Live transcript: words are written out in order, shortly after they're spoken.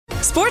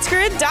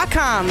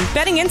SportsGrid.com.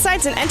 Betting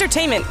insights and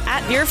entertainment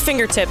at your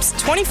fingertips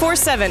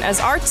 24/7 as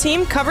our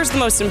team covers the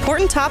most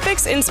important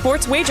topics in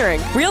sports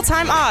wagering.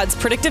 Real-time odds,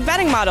 predictive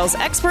betting models,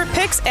 expert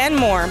picks, and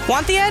more.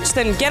 Want the edge?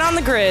 Then get on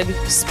the grid.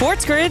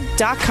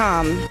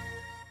 SportsGrid.com.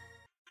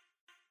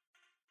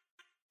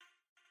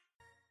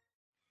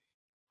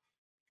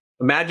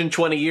 Imagine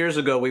 20 years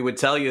ago, we would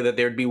tell you that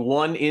there'd be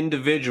one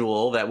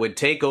individual that would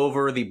take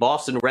over the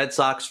Boston Red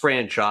Sox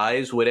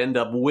franchise, would end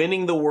up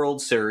winning the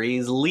World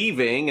Series,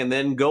 leaving, and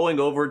then going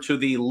over to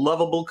the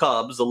lovable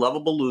Cubs, the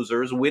lovable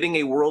losers, winning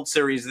a World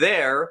Series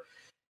there,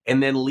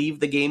 and then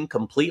leave the game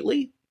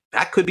completely.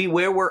 That could be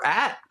where we're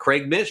at.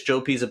 Craig Mish,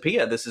 Joe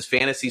Pisapia. This is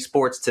Fantasy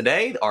Sports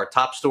Today. Our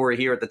top story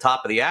here at the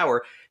top of the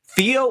hour.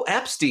 Theo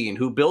Epstein,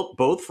 who built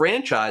both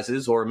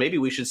franchises, or maybe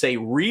we should say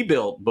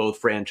rebuilt both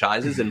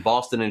franchises in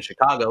Boston and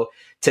Chicago,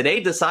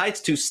 today decides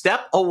to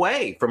step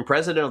away from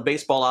president of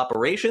baseball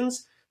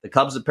operations. The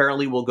Cubs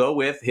apparently will go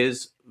with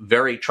his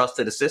very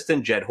trusted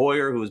assistant, Jed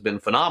Hoyer, who has been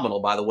phenomenal,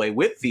 by the way,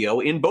 with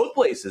Theo in both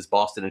places,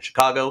 Boston and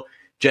Chicago.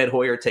 Jed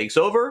Hoyer takes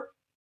over.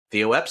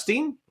 Theo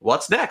Epstein,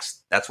 what's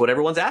next? That's what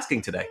everyone's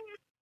asking today.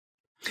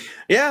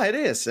 Yeah, it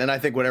is. And I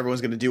think what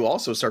everyone's going to do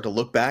also is start to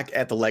look back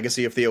at the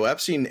legacy of Theo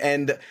Epstein.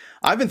 And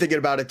I've been thinking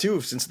about it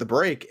too since the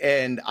break.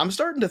 And I'm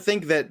starting to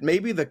think that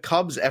maybe the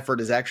Cubs effort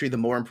is actually the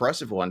more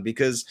impressive one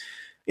because,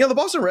 you know, the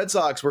Boston Red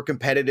Sox were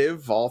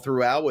competitive all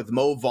throughout with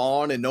Mo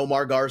Vaughn and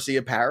Nomar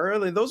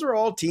Garcia-Parra. And those are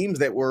all teams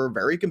that were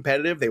very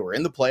competitive. They were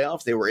in the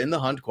playoffs. They were in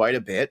the hunt quite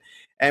a bit.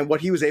 And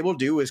what he was able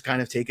to do is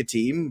kind of take a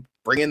team,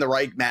 bring in the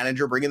right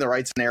manager, bring in the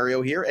right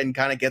scenario here, and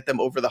kind of get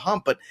them over the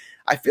hump. But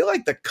I feel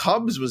like the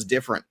Cubs was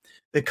different.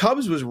 The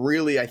Cubs was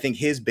really, I think,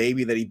 his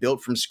baby that he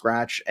built from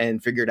scratch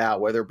and figured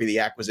out, whether it be the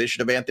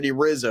acquisition of Anthony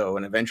Rizzo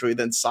and eventually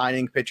then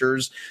signing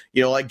pitchers,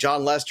 you know, like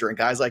John Lester and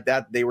guys like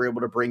that, they were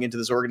able to bring into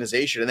this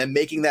organization and then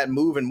making that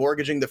move and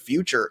mortgaging the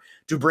future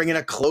to bring in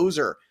a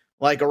closer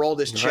like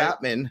Aroldis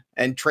Chapman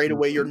and trade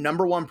away your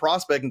number one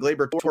prospect in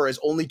Gleyber Torres,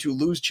 only to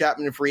lose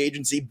Chapman in free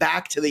agency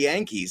back to the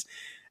Yankees.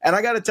 And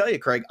I got to tell you,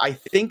 Craig, I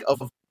think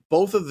of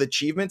both of the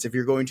achievements, if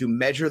you're going to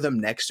measure them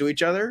next to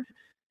each other,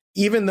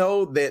 even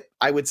though that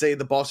I would say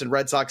the Boston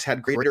Red Sox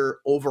had greater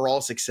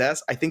overall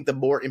success, I think the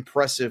more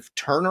impressive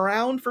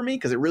turnaround for me,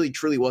 because it really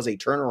truly was a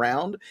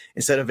turnaround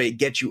instead of a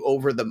get you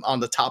over the on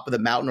the top of the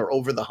mountain or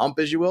over the hump,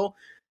 as you will,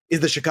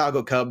 is the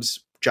Chicago Cubs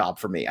job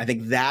for me. I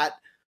think that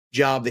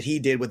job that he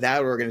did with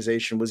that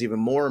organization was even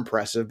more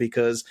impressive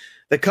because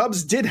the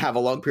Cubs did have a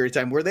long period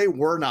of time where they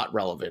were not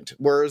relevant,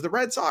 whereas the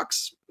Red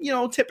Sox, you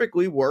know,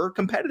 typically were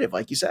competitive,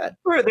 like you said.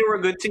 Right, they were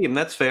a good team.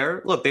 That's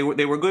fair. Look, they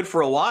were good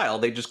for a while.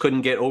 They just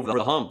couldn't get over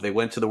the hump. They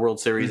went to the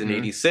World Series in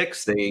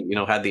 '86. They, you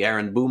know, had the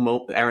Aaron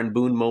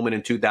Boone moment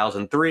in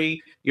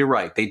 2003. You're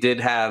right. They did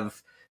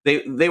have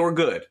they were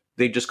good.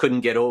 They just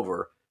couldn't get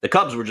over. The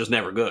Cubs were just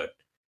never good,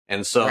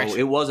 and so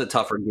It was a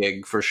tougher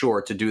gig for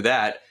sure to do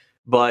that.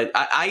 But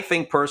I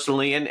think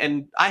personally,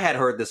 and I had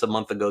heard this a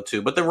month ago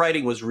too, but the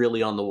writing was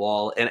really on the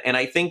wall. And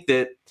I think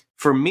that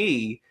for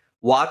me,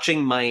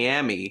 watching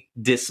Miami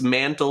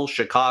dismantle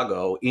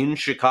Chicago in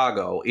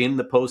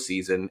the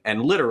postseason,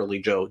 and literally,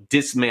 Joe,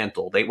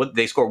 dismantle.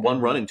 They scored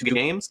one run in 2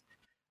 games.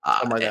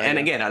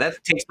 Again,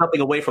 that takes nothing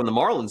away from the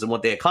Marlins and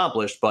what they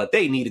accomplished, but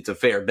they needed to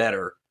fare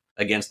better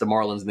against the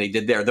Marlins than they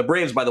did there. The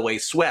Braves, by the way,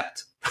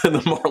 swept the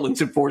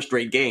Marlins in 4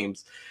 straight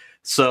games.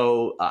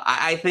 So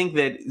I think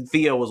that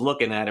Theo was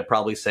looking at it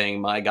probably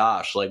saying, my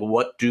gosh, like,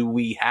 what do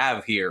we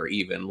have here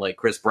even? Like,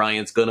 Chris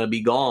Bryant's going to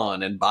be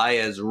gone, and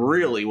Baez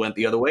really went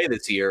the other way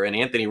this year. And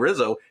Anthony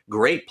Rizzo,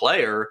 great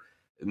player,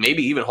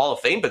 maybe even Hall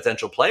of Fame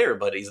potential player,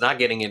 but he's not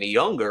getting any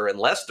younger. And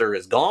Lester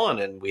is gone,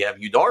 and we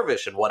have Yu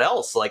Darvish, and what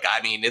else? Like,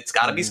 I mean, it's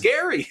got to be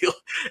scary.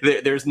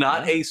 There's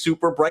not a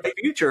super bright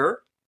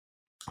future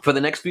for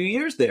the next few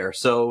years there.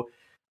 So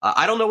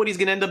I don't know what he's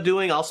going to end up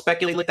doing. I'll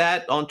speculate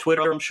that on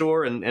Twitter, I'm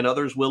sure, and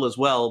others will as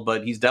well.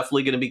 But he's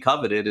definitely going to be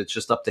coveted. It's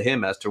just up to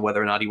him as to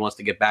whether or not he wants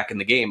to get back in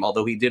the game.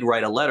 Although he did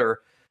write a letter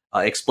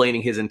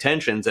explaining his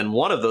intentions. And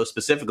one of those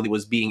specifically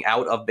was being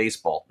out of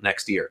baseball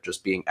next year,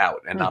 just being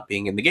out and not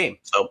being in the game.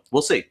 So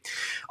we'll see.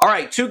 All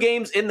right, 2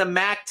 games in the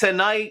MAC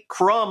tonight.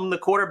 Crum, the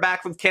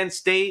quarterback from Kent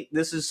State.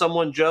 This is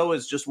someone Joe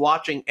is just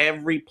watching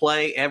every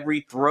play,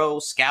 every throw,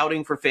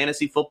 scouting for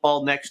fantasy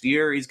football next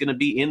year. He's going to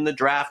be in the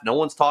draft. No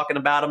one's talking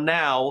about him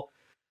now.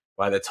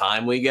 By the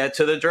time we get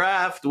to the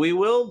draft, we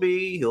will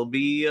be. He'll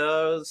be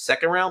a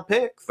 2nd-round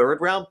pick,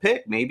 3rd-round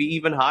pick, maybe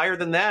even higher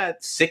than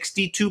that.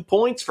 62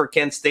 points for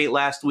Kent State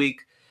last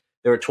week.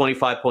 They're a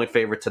 25-point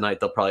favorite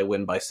tonight. They'll probably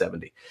win by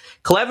 70.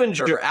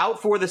 Clevenger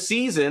out for the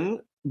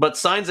season, but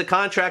signs a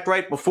contract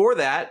right before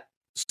that,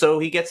 so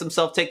he gets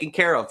himself taken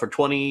care of for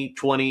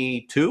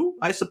 2022,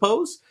 I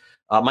suppose.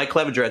 Mike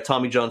Clevenger had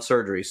Tommy John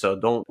surgery, so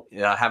don't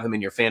have him in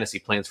your fantasy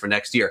plans for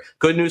next year.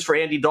 Good news for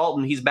Andy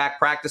Dalton. He's back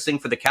practicing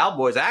for the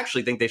Cowboys. I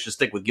actually think they should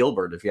stick with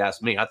Gilbert, if you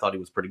ask me. I thought he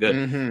was pretty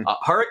good.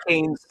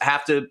 Hurricanes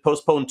have to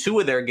postpone 2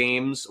 of their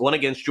games, one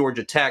against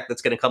Georgia Tech.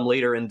 That's going to come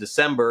later in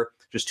December.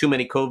 Just too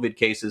many COVID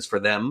cases for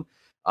them.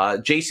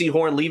 J.C.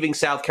 Horn leaving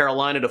South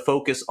Carolina to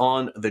focus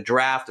on the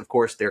draft. Of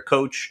course, their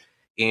coach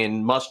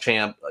in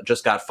Muschamp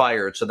just got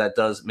fired, so that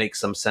does make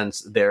some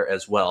sense there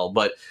as well.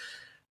 But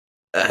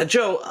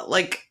Joe,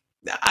 like,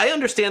 I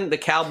understand the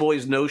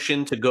Cowboys'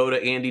 notion to go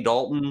to Andy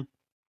Dalton,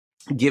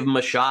 give him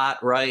a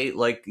shot, right?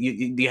 Like,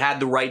 you had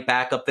the right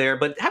backup there,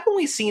 but haven't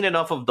we seen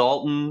enough of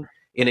Dalton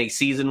in a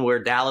season where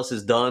Dallas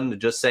is done to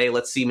just say,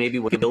 let's see maybe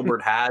what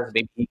Gilbert has,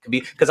 maybe he could be,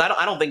 because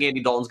I don't think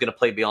Andy Dalton's going to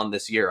play beyond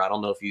this year. I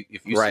don't know if you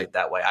see it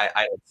that way.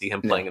 I don't see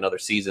him playing another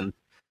season.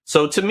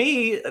 So to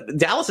me,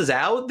 Dallas is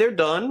out. They're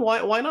done.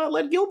 Why not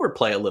let Gilbert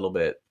play a little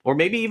bit, or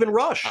maybe even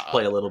Rush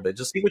play a little bit?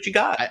 Just see what you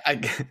got. I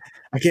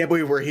can't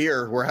believe we're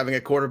here. We're having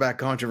a quarterback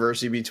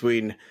controversy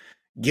between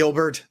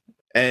Gilbert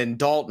and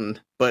Dalton,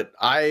 but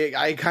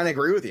I kind of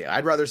agree with you.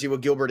 I'd rather see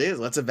what Gilbert is.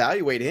 Let's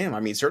evaluate him. I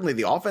mean, certainly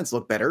the offense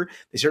looked better.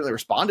 They certainly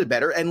responded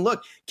better. And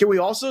look, can we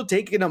also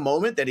take in a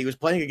moment that he was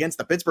playing against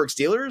the Pittsburgh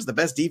Steelers, the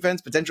best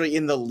defense potentially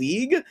in the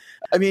league?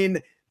 I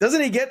mean,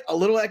 doesn't he get a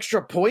little extra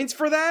points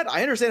for that?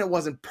 I understand it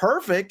wasn't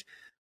perfect,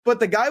 but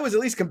the guy was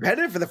at least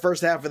competitive for the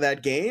first half of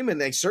that game,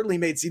 and they certainly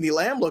made CeeDee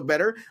Lamb look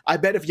better. I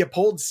bet if you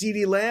pulled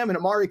CeeDee Lamb and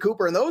Amari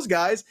Cooper and those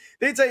guys,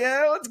 they'd say,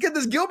 yeah, let's give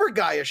this Gilbert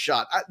guy a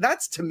shot.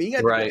 That's, to me, I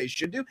think what they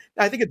should do.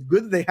 I think it's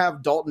good that they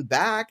have Dalton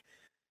back.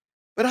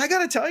 But I got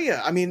to tell you,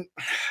 I mean,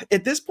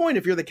 at this point,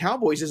 if you're the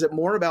Cowboys, is it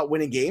more about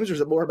winning games or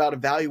is it more about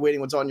evaluating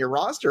what's on your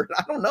roster?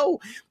 I don't know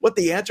what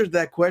the answer to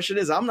that question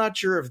is. I'm not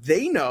sure if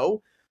they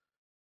know,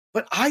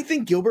 but I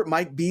think Gilbert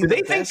might be Do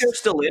they think they're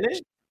still in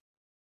it?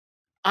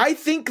 I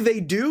think they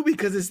do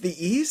because it's the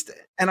East.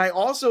 And I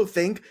also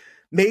think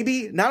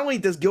maybe not only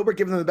does Gilbert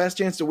give them the best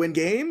chance to win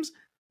games,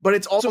 but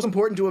it's also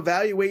important to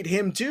evaluate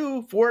him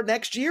too for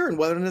next year and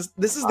whether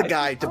this is the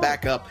guy to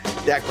back up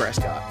Dak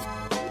Prescott.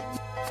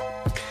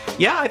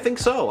 Yeah, I think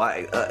so.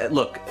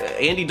 Look,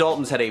 Andy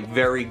Dalton's had a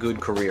very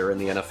good career in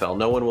the NFL.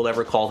 No one will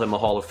ever call him a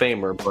Hall of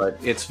Famer, but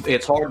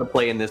it's hard to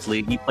play in this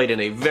league. He played in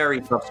a very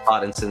tough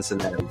spot in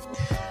Cincinnati.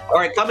 All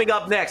right, coming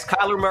up next,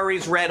 Kyler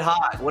Murray's red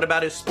hot. What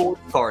about his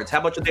sports cards? How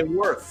much are they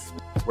worth?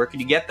 Where can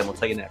you get them? We'll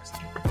tell you next.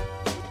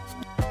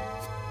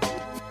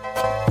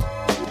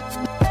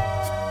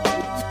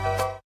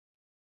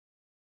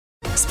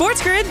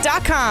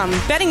 SportsGrid.com.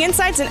 Betting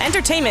insights and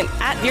entertainment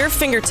at your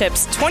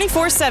fingertips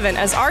 24/7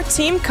 as our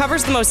team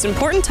covers the most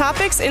important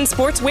topics in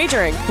sports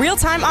wagering.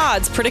 Real-time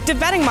odds, predictive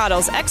betting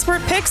models,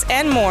 expert picks,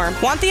 and more.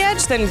 Want the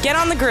edge? Then get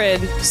on the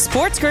grid.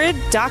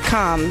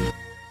 SportsGrid.com.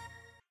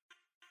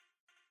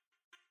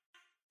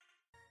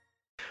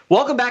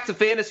 Welcome back to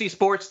Fantasy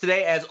Sports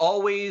Today. As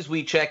always,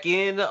 we check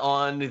in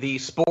on the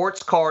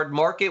sports card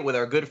market with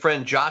our good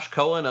friend Josh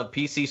Cohen of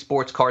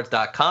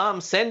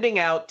PCSportsCards.com, sending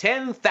out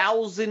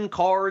 10,000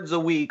 cards a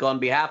week on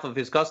behalf of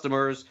his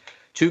customers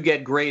to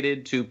get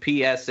graded to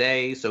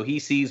PSA. So he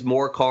sees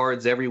more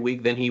cards every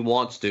week than he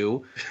wants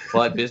to.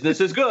 But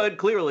business is good,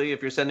 clearly,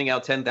 if you're sending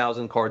out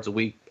 10,000 cards a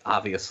week,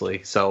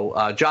 obviously.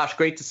 So, Josh,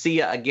 great to see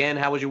you again.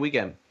 How was your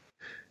weekend?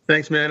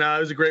 Thanks, man. It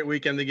was a great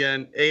weekend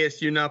again.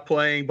 ASU not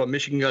playing, but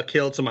Michigan got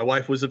killed, so my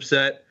wife was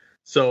upset.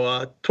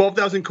 So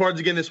 12,000 cards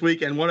again this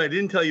week. And what I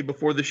didn't tell you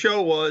before the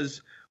show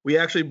was we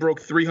actually broke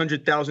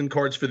 300,000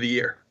 cards for the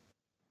year.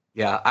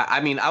 Yeah,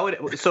 I mean, I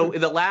would. So in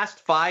the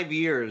last 5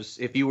 years,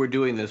 if you were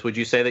doing this, would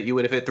you say that you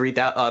would have hit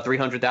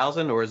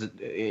 300,000, or is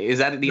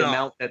that the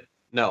amount that?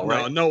 No,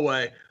 right? No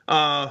way.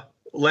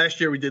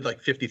 Last year we did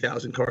like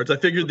 50,000 cards. I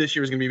figured this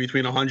year was going to be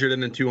between 100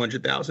 and then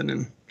 200,000,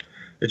 and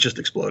it just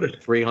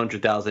exploded.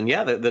 300,000.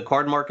 Yeah, the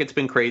card market's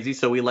been crazy,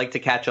 so we like to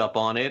catch up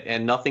on it.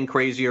 And nothing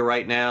crazier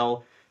right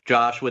now,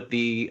 Josh, with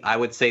I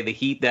would say the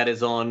heat that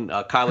is on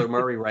Kyler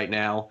Murray right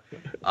now.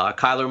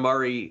 Kyler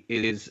Murray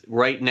is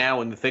right now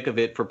in the thick of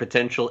it for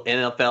potential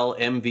NFL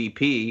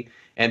MVP.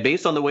 And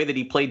based on the way that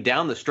he played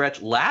down the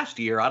stretch last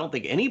year, I don't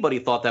think anybody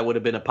thought that would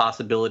have been a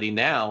possibility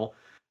now.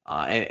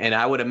 And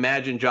I would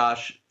imagine,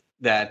 Josh,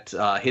 that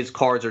his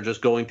cards are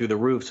just going through the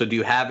roof. So do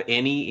you have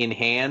any in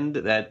hand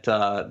that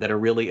are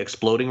really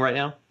exploding right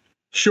now?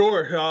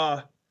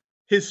 Sure.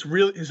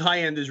 His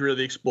high end is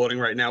really exploding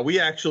right now. We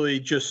actually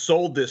just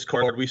sold this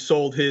card. We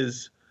sold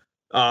his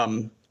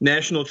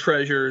National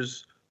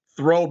Treasures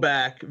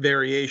throwback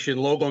variation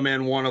Logo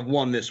Man 1 of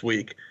 1 this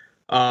week.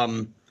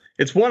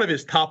 It's one of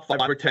his top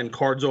 5 or 10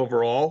 cards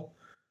overall.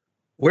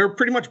 We're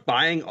pretty much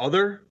buying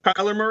other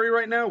Kyler Murray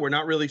right now. We're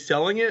not really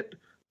selling it.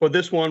 But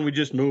this one we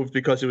just moved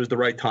because it was the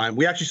right time.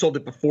 We actually sold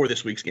it before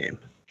this week's game.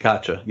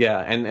 Gotcha. Yeah,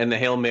 and the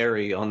Hail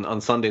Mary on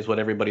Sunday is what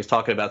everybody's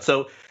talking about.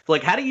 So,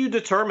 like, how do you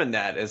determine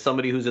that as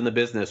somebody who's in the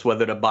business,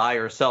 whether to buy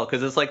or sell?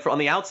 Because it's like on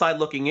the outside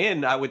looking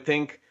in, I would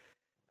think,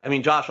 I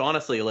mean, Josh,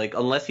 honestly, like,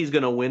 unless he's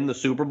going to win the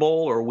Super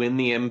Bowl or win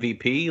the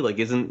MVP, like,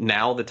 isn't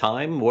now the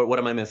time? What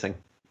am I missing?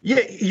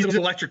 Yeah, he's an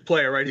electric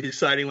player, right? He's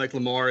exciting like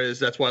Lamar is.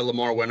 That's why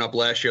Lamar went up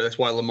last year. That's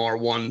why Lamar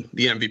won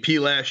the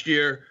MVP last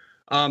year.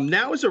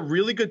 Now is a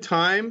really good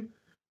time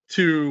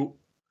to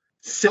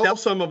sell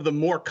some of the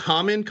more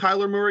common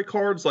Kyler Murray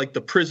cards, like the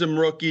Prism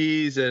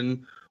rookies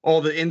and all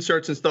the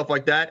inserts and stuff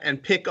like that,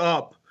 and pick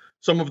up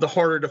some of the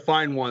harder to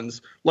find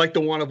ones, like the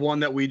 1 of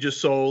 1 that we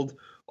just sold.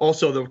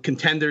 Also the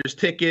Contenders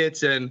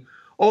tickets and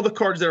all the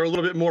cards that are a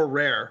little bit more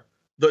rare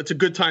it's a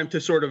good time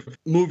to sort of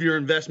move your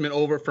investment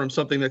over from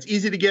something that's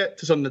easy to get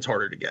to something that's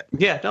harder to get.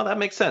 Yeah, no, that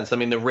makes sense. I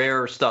mean, the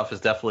rare stuff is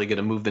definitely going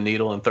to move the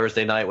needle. And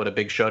Thursday night, what a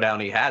big showdown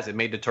he has. It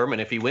may determine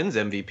if he wins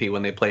MVP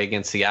when they play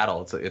against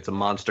Seattle. It's a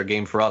monster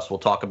game for us. We'll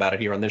talk about it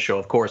here on this show,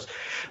 of course.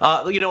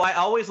 I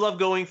always love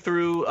going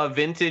through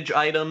vintage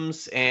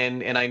items,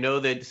 and I know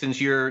that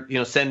since you're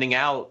sending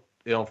out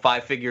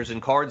 5 figures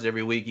in cards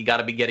every week, you got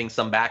to be getting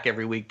some back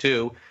every week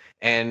too.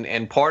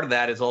 And part of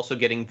that is also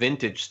getting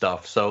vintage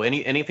stuff. So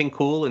anything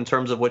cool in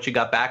terms of what you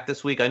got back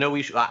this week? I know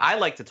I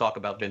like to talk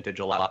about vintage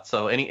a lot.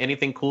 So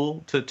anything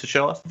cool to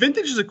show us?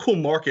 Vintage is a cool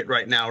market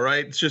right now,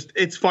 right?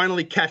 It's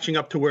finally catching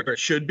up to where it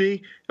should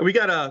be. And we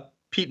got a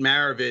Pete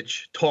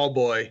Maravich, tall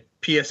boy,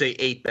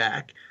 PSA 8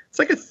 back. It's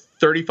like a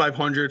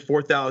 $3,500,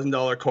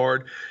 $4,000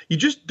 card. You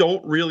just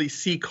don't really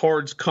see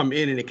cards come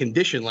in a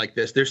condition like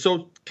this. They're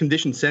so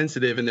condition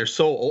sensitive, and they're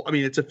so old. I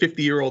mean, it's a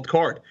 50-year-old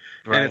card,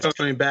 right, and it's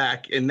coming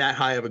back in that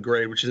high of a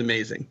grade, which is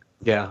amazing.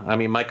 Yeah, I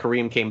mean, my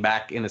Kareem came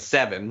back in a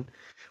 7.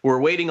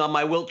 We're waiting on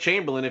my Wilt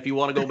Chamberlain. If you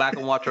want to go back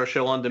and watch our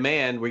show on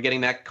demand, we're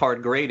getting that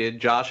card graded.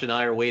 Josh and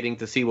I are waiting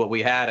to see what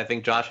we had. I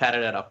think Josh had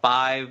it at a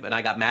 5, and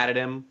I got mad at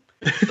him.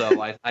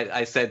 So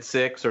I said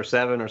 6 or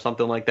 7 or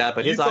something like that.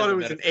 But you thought it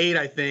was an 8,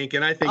 I think,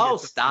 and I think. Oh,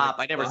 stop!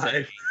 I never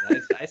said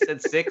 8. I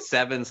said 6,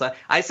 7. So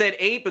I said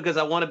 8 because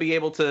I want to be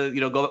able to,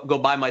 go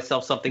buy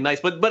myself something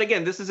nice. But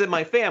again, this is in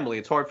my family.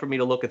 It's hard for me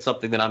to look at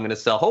something that I'm going to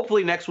sell.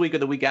 Hopefully next week or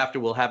the week after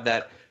we'll have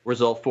that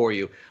result for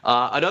you.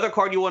 Another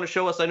card you want to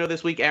show us? I know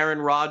this week Aaron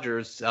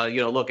Rodgers.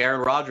 Look,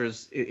 Aaron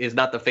Rodgers is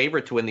not the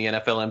favorite to win the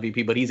NFL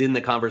MVP, but he's in the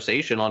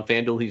conversation on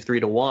FanDuel. He's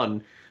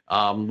 3-1.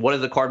 What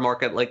is the card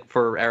market like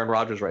for Aaron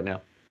Rodgers right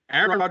now?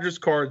 Aaron Rodgers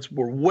cards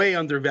were way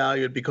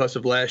undervalued because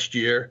of last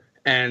year,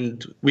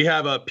 and we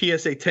have a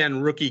PSA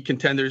 10 rookie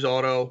contenders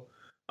auto,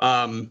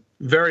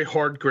 very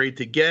hard grade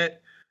to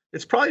get.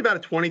 It's probably about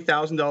a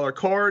 $20,000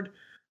 card.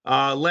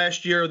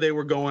 Last year they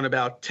were going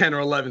about $10,000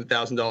 or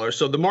 $11,000,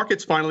 so the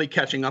market's finally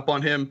catching up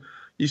on him.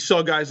 You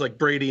saw guys like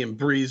Brady and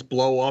Breeze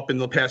blow up in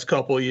the past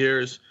couple of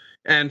years,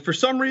 and for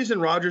some reason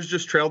Rodgers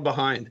just trailed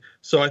behind.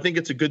 So I think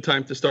it's a good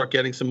time to start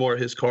getting some more of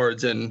his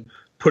cards and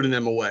putting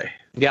them away.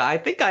 Yeah, I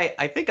think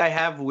I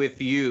have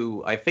with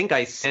you. I think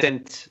I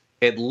sent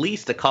at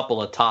least a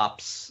couple of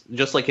tops,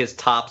 just like his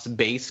tops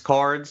base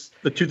cards.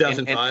 The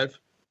 2005.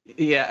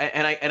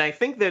 And I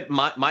think that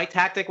my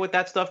tactic with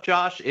that stuff,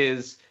 Josh,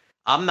 is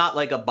I'm not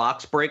like a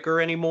box breaker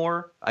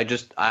anymore.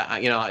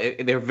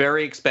 They're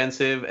very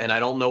expensive, and I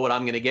don't know what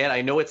I'm going to get.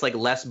 I know it's like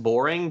less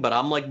boring, but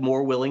I'm like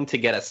more willing to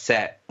get a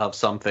set of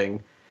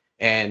something.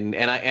 And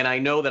I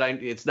know that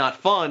it's not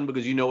fun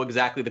because you know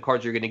exactly the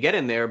cards you're going to get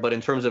in there. But in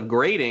terms of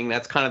grading,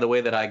 that's kind of the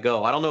way that I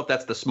go. I don't know if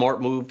that's the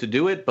smart move to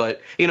do it. But,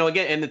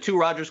 again, and the 2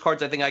 Rodgers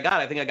cards I think I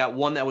got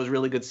one that was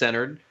really good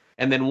centered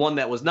and then one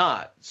that was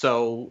not.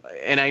 So,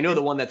 and I know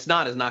the one that's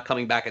not is not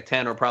coming back a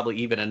 10 or probably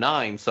even a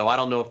 9. So I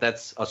don't know if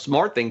that's a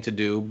smart thing to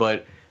do.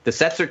 But the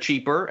sets are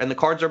cheaper and the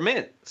cards are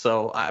mint.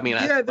 So, I mean.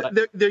 Yeah,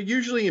 they're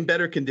usually in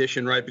better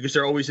condition, right, because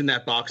they're always in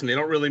that box and they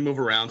don't really move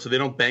around. So they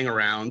don't bang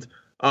around.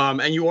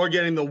 And you are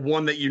getting the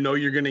one that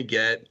you're going to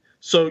get.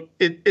 So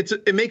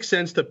it makes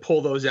sense to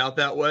pull those out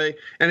that way.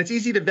 And it's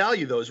easy to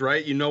value those,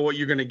 right? You know what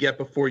you're going to get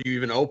before you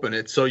even open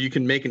it. So you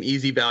can make an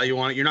easy value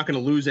on it. You're not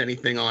going to lose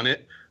anything on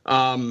it.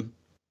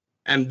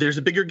 And there's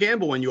a bigger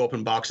gamble when you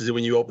open boxes and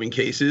when you open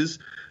cases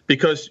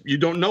because you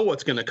don't know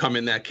what's going to come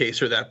in that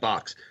case or that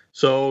box.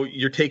 So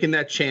you're taking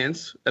that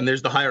chance, and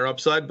there's the higher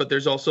upside, but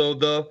there's also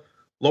the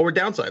lower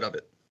downside of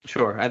it.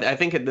 Sure. I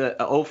think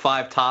the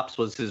 05 tops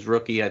was his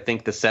rookie. I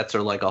think the sets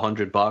are like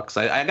 $100.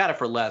 I got it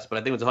for less, but I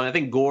think it was 100. I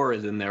think Gore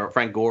is in there.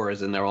 Frank Gore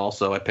is in there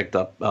also. I picked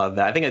up that.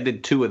 I think I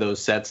did 2 of those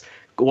sets.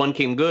 One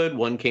came good,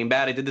 one came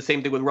bad. I did the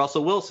same thing with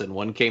Russell Wilson.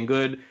 One came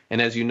good,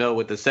 and as you know,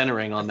 with the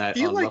centering on that, I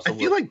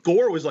feel like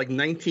Gore was like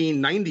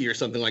 1990 or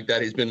something like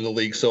that. He's been in the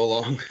league so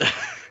long.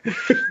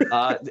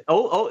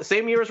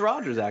 Same year as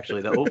Rodgers,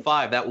 actually. The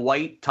 05, that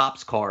white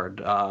tops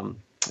card.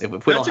 If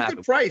we that's a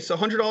good price.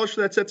 $100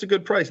 for that set's a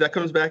good price. That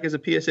comes back as a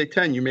PSA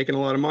 10. You're making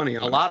a lot of money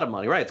on it. A lot of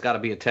money, right? It's got to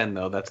be a 10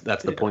 though.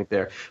 That's the point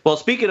there. Well,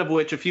 speaking of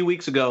which, a few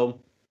weeks ago,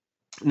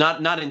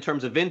 not in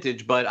terms of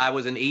vintage, but I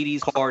was an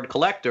 80s card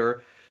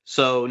collector.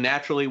 So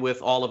naturally,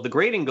 with all of the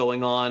grading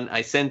going on,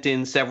 I sent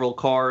in several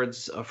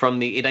cards from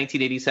the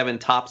 1987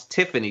 Topps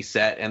Tiffany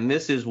set, and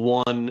this is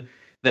one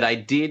that I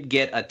did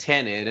get a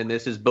 10 in, and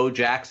this is Bo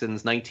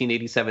Jackson's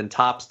 1987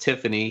 Topps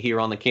Tiffany here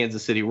on the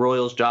Kansas City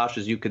Royals. Josh,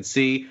 as you could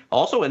see,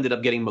 also ended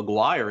up getting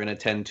McGuire in a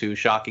 10-2,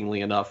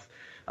 shockingly enough.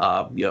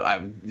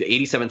 The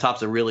 87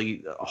 Topps a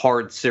really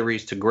hard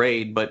series to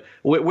grade, but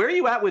where are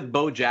you at with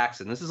Bo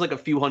Jackson? This is like a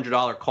few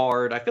 $100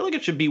 card. I feel like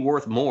it should be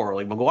worth more.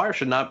 Like McGuire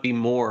should not be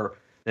more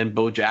than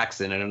Bo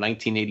Jackson in a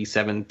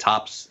 1987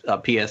 Topps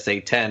PSA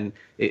 10.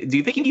 Do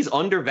you think he's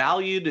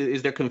undervalued?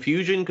 Is there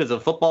confusion because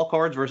of football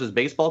cards versus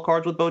baseball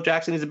cards with Bo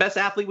Jackson? He's the best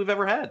athlete we've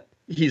ever had.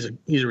 He's a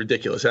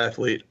ridiculous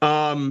athlete.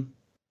 I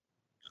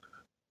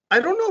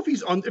don't know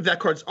if that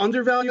card's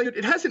undervalued.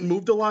 It hasn't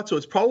moved a lot, so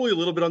it's probably a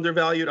little bit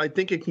undervalued. I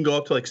think it can go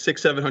up to like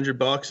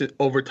 $600-700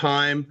 over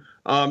time.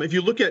 If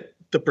you look at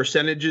the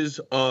percentages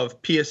of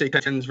PSA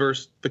 10s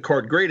versus the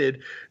card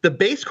graded, the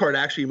base card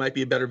actually might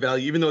be a better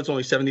value, even though it's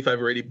only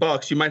 75 or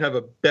 $80. You might have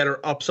a better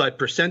upside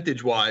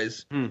percentage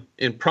wise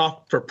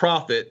for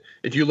profit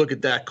if you look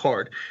at that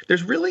card.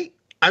 There's really,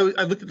 I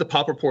looked at the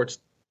pop reports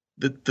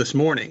this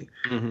morning,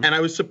 and I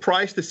was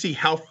surprised to see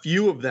how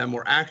few of them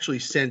were actually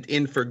sent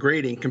in for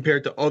grading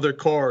compared to other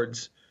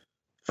cards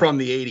from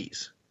the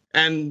 80s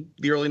and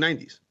the early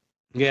 90s.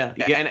 Yeah,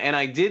 and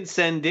I did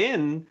send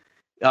in,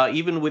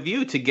 even with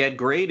you, to get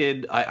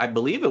graded. I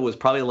believe it was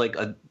probably like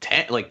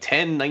 10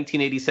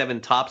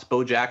 1987 Topps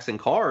Bo Jackson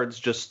cards,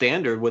 just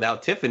standard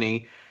without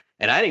Tiffany,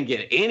 and I didn't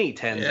get any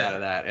 10s out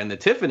of that. And the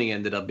Tiffany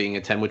ended up being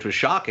a 10, which was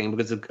shocking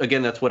because,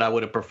 again, that's what I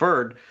would have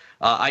preferred.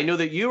 I know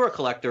that you are a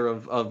collector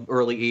of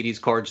early 80s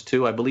cards,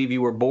 too. I believe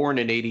you were born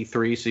in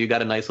 83, so you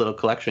got a nice little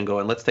collection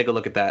going. Let's take a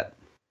look at that.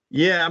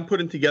 Yeah, I'm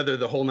putting together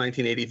the whole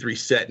 1983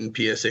 set in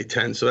PSA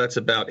 10, so that's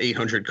about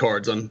 800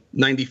 cards. I'm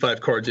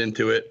 95 cards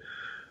into it.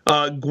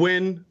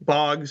 Gwynn,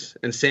 Boggs,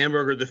 and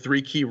Sandberg are the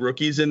three key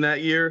rookies in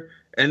that year,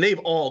 and they've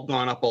all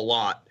gone up a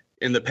lot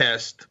in the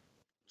past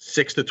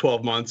 6 to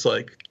 12 months,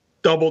 like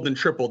doubled and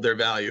tripled their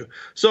value.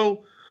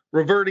 So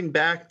reverting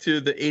back to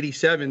the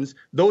 87s,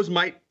 those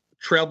might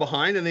trail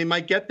behind, and they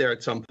might get there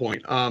at some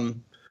point.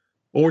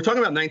 When we're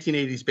talking about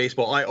 1980s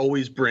baseball, I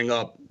always bring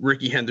up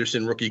Rickey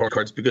Henderson rookie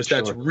cards because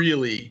that's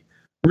really,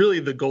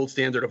 really the gold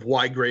standard of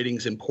why grading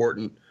is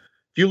important.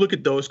 If you look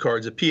at those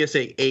cards, a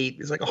PSA 8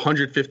 is like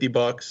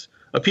 $150.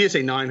 A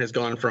PSA 9 has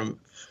gone from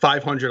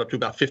 $500 up to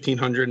about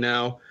 $1,500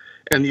 now.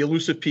 And the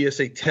elusive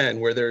PSA 10,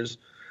 where there's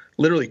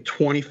literally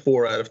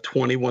 24 out of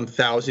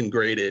 21,000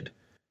 graded,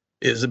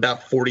 is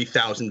about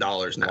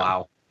 $40,000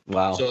 now.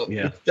 Wow. So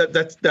yeah,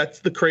 that's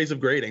the craze of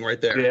grading right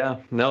there. Yeah,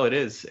 no, it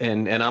is.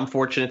 And I'm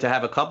fortunate to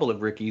have a couple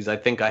of Rickies. I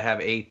think I have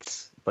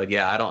 8s. But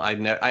yeah,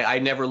 I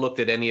never looked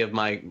at any of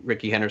my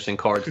Rickey Henderson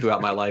cards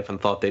throughout my life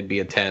and thought they'd be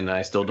a 10.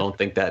 I still don't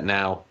think that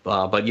now.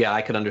 But yeah,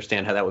 I could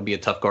understand how that would be a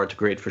tough card to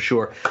grade for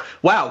sure.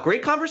 Wow,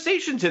 great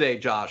conversation today,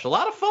 Josh. A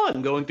lot of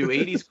fun going through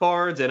 80s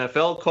cards,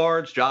 NFL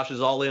cards. Josh is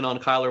all in on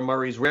Kyler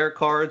Murray's rare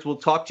cards. We'll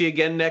talk to you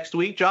again next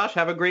week. Josh,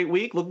 have a great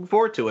week. Looking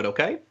forward to it,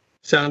 okay?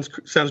 Sounds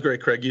great,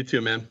 Craig. You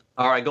too, man.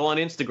 All right, go on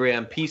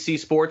Instagram, PC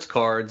Sports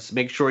Cards.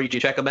 Make sure you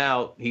check him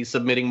out. He's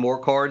submitting more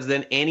cards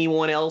than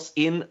anyone else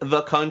in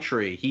the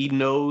country. He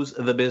knows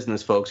the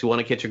business, folks. You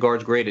want to get your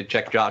cards graded,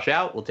 check Josh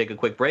out. We'll take a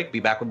quick break.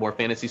 Be back with more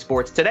fantasy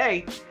sports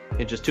today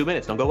in just 2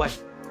 minutes. Don't go away.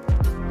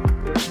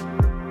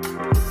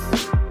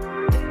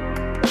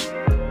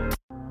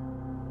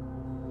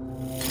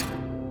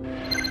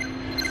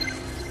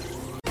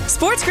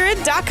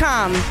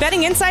 SportsGrid.com.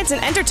 Betting insights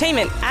and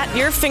entertainment at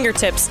your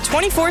fingertips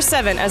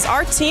 24/7 as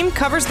our team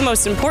covers the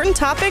most important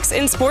topics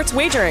in sports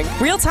wagering.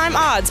 Real-time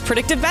odds,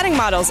 predictive betting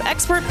models,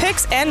 expert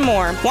picks, and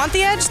more. Want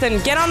the edge?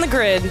 Then get on the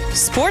grid.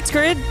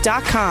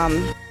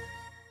 SportsGrid.com.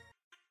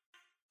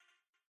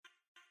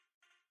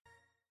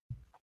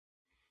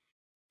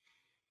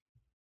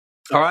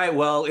 All right,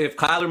 well, if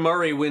Kyler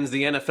Murray wins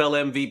the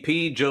NFL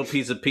MVP, Joe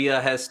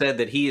Pisapia has said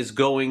that he is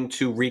going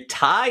to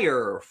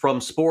retire from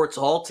sports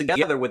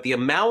altogether with the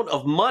amount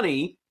of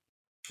money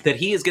that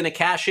he is going to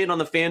cash in on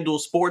the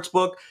FanDuel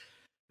Sportsbook.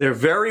 They're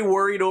very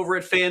worried over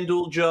at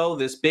FanDuel, Joe,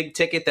 this big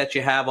ticket that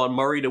you have on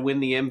Murray to win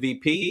the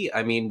MVP.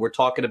 I mean, we're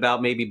talking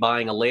about maybe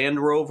buying a Land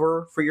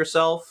Rover for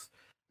yourself.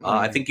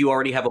 I think you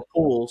already have a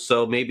pool,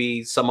 so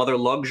maybe some other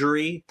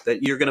luxury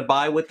that you're going to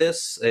buy with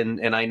this.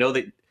 And I know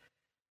that,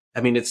 I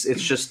mean, it's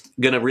just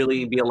going to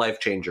really be a life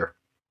changer.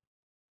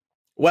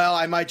 Well,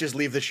 I might just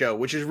leave the show,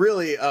 which is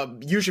really,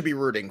 you should be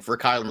rooting for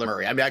Kyler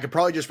Murray. I mean, I could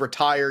probably just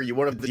retire. You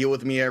won't have to deal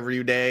with me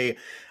every day.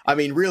 I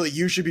mean, really,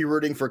 you should be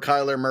rooting for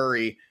Kyler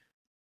Murray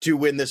to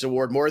win this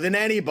award more than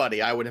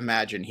anybody, I would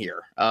imagine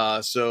here.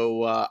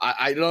 So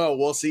I don't know.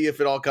 We'll see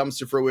if it all comes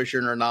to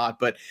fruition or not.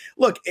 But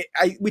look,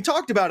 we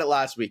talked about it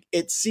last week.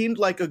 It seemed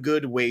like a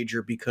good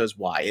wager because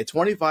why? It's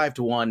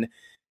 25-1.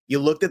 You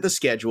looked at the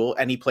schedule,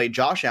 and he played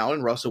Josh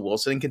Allen, Russell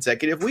Wilson in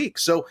consecutive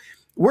weeks. So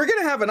we're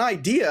going to have an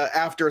idea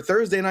after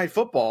Thursday Night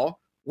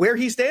Football where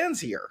he stands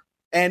here.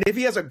 And if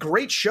he has a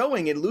great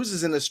showing and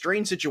loses in a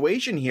strange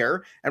situation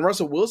here, and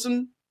Russell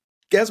Wilson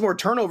gets more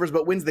turnovers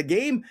but wins the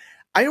game,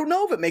 I don't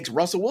know if it makes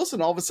Russell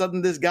Wilson all of a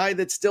sudden this guy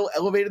that's still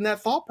elevated in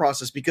that thought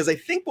process, because I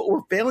think what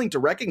we're failing to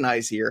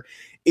recognize here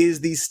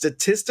is the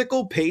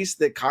statistical pace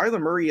that Kyler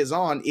Murray is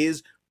on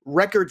is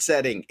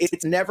record-setting.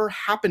 It's never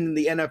happened in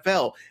the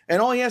NFL,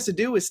 and all he has to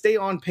do is stay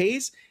on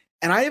pace,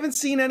 and I haven't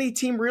seen any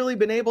team really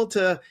been able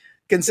to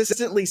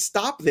consistently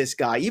stop this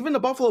guy. Even the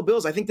Buffalo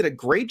Bills, I think, did a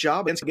great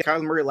job against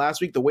Kyler Murray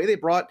last week. The way they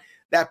brought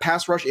that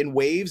pass rush in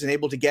waves and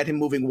able to get him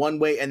moving one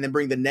way and then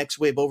bring the next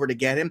wave over to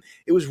get him,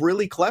 it was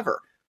really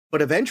clever.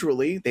 But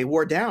eventually, they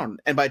wore down.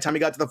 And by the time he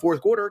got to the fourth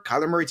quarter,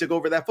 Kyler Murray took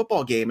over that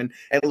football game. And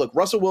look,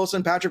 Russell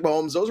Wilson, Patrick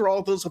Mahomes, those are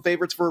all those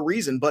favorites for a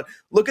reason. But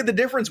look at the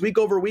difference week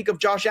over week of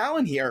Josh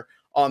Allen here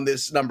on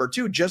this number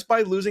two. Just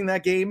by losing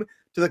that game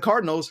to the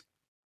Cardinals,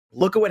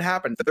 look at what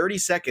happened. 30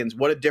 seconds,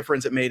 what a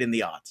difference it made in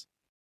the odds.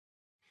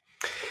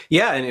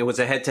 Yeah, and it was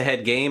a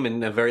head-to-head game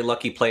and a very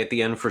lucky play at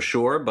the end for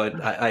sure.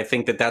 But I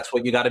think that that's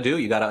what you got to do.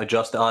 You got to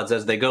adjust the odds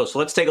as they go. So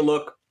let's take a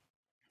look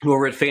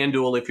over at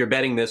FanDuel. If you're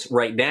betting this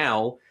right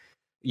now,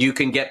 you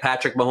can get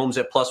Patrick Mahomes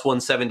at plus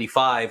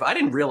 175. I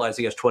didn't realize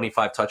he has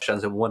 25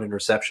 touchdowns and 1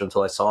 interception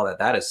until I saw that.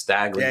 That is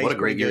staggering. Yeah, what a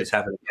great year he's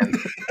having again.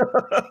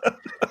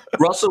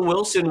 Russell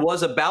Wilson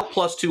was about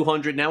plus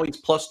 200. Now he's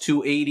plus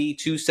 280,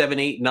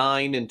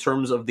 2789 in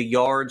terms of the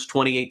yards,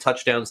 28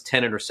 touchdowns,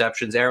 10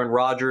 interceptions. Aaron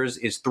Rodgers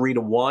is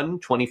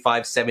 3-1,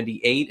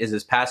 2578 is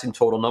his passing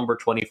total number,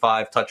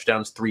 25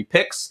 touchdowns, 3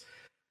 picks.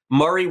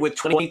 Murray with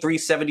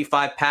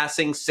 2375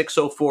 passing,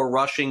 604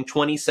 rushing,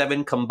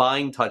 27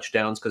 combined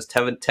touchdowns because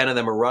 10 of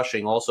them are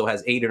rushing, also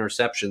has 8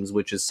 interceptions,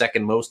 which is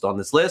second most on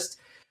this list.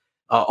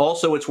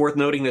 Also, it's worth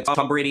noting that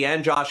Tom Brady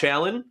and Josh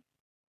Allen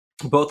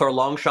both are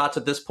long shots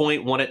at this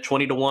point, one at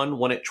 20-1,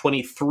 one at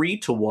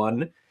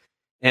 23-1.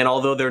 And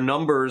although their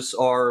numbers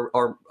are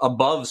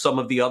above some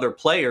of the other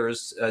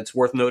players, it's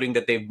worth noting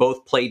that they've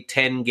both played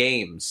 10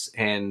 games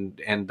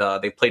and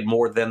they've played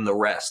more than the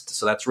rest.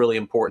 So that's really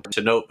important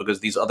to note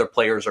because these other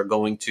players are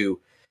going to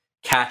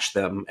catch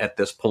them at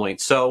this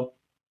point. So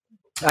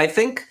I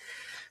think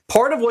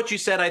part of what you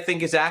said, I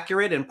think, is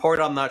accurate and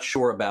part I'm not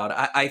sure about.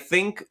 I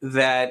think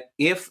that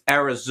if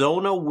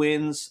Arizona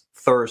wins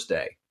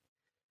Thursday,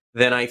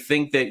 then I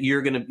think that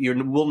you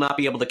will not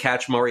be able to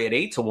catch Murray at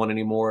 8-1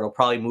 anymore. It'll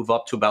probably move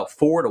up to about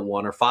 4-1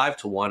 or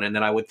 5-1, and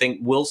then I would think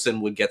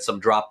Wilson would get some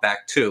drop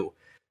back too.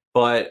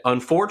 But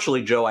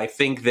unfortunately, Joe, I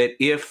think that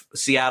if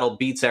Seattle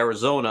beats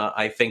Arizona,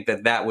 I think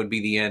that would be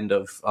the end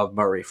of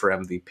Murray for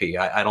MVP.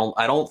 I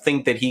don't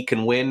think that he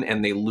can win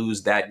and they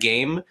lose that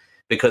game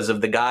because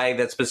of the guy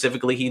that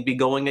specifically he'd be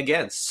going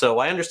against. So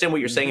I understand what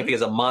you're saying if he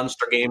has a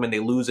monster game and they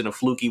lose in a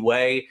fluky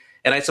way.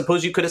 And I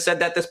suppose you could have said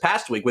that this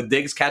past week with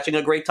Diggs catching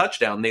a great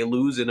touchdown. They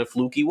lose in a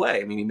fluky way.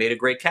 I mean, he made a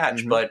great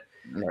catch. But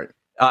right.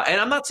 And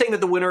I'm not saying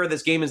that the winner of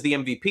this game is the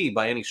MVP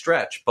by any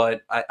stretch,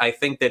 but I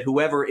think that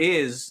whoever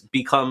is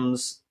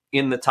becomes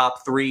in the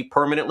top 3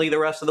 permanently the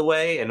rest of the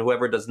way, and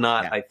whoever does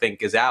not, I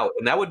think, is out.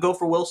 And that would go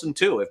for Wilson,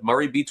 too. If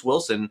Murray beats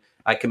Wilson,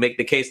 I can make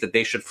the case that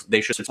they should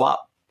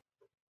swap.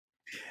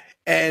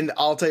 And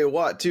I'll tell you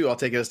what, too, I'll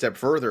take it a step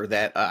further,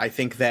 that I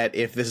think that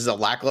if this is a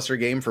lackluster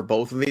game for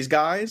both of these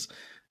guys,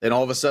 then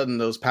all of a sudden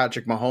those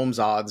Patrick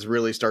Mahomes odds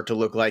really start to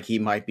look like he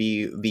might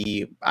be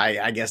the,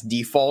 I guess,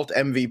 default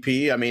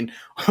MVP. I mean,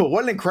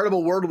 what an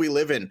incredible world we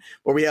live in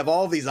where we have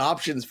all these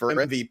options for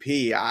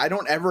MVP. I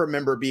don't ever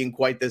remember being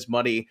quite this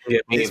muddy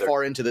this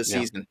far into the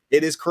season.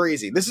 It is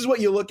crazy. This is what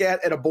you look at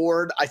a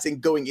board, I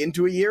think, going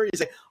into a year. You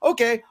say,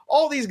 okay,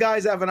 all these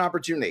guys have an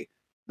opportunity.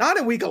 Not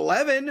in week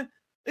 11.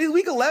 In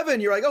week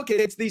 11, you're like, okay,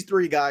 it's these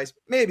 3 guys,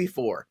 maybe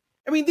 4.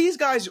 I mean, these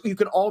guys, you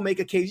can all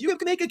make a case. You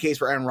can make a case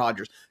for Aaron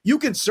Rodgers. You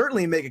can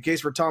certainly make a case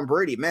for Tom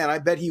Brady. Man, I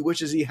bet he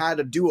wishes he had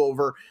a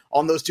do-over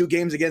on those 2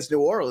 games against New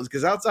Orleans,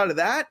 because outside of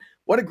that,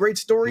 what a great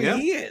story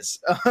he is,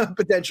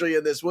 potentially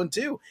in this one,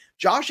 too.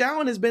 Josh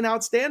Allen has been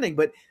outstanding,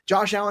 but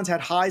Josh Allen's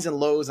had highs and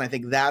lows, and I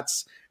think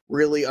that's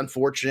really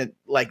unfortunate.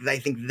 Like, I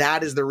think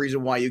that is the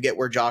reason why you get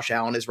where Josh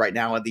Allen is right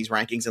now at these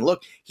rankings. And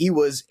look, he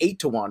was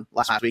 8-1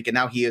 last week, and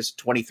now he is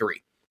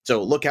 23.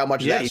 So look how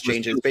much that has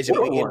changed. It's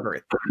basically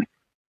inverted.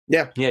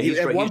 Yeah.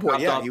 At one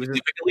point, he was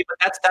significantly,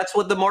 but that's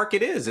what the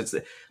market is. It's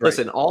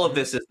listen, all of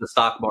this is the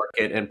stock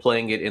market and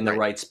playing it in the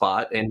right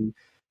spot, and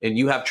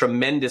you have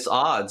tremendous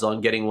odds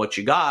on getting what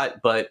you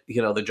got, but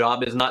the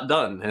job is not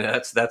done, and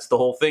that's the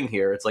whole thing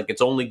here. It's like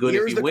it's only good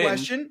if you win.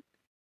 Here's the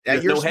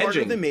question. You're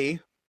smarter than me.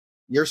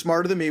 You're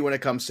smarter than me when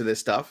it comes to this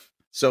stuff.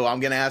 So I'm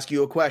going to ask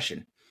you a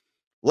question.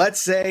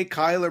 Let's say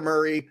Kyler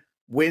Murray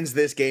wins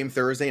this game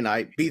Thursday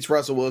night, beats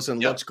Russell Wilson,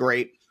 looks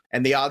great,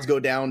 and the odds go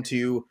down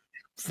to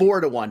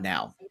 4-1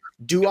 now.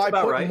 Do I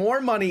put more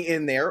money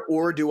in there,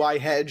 or do I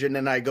hedge and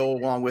then I go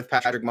along with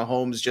Patrick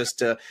Mahomes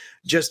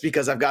just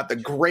because I've got the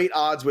great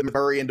odds with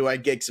Murray, and do I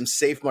get some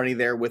safe money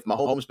there with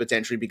Mahomes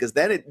potentially? Because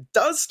then it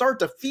does start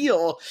to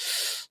feel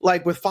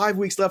like with 5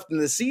 weeks left in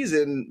the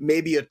season,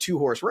 maybe a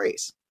 2-horse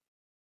race.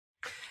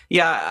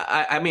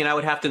 Yeah, I mean, I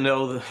would have to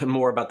know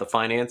more about the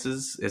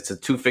finances. It's a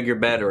 2-figure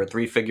bet or a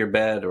 3-figure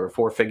bet or a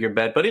 4-figure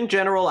bet. But in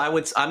general, I'm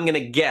going to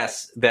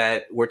guess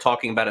that we're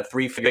talking about a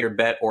 3-figure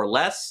bet or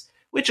less,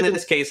 which in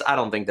this case, I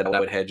don't think that I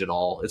would hedge at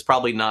all. It's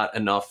probably not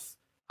enough.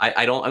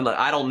 I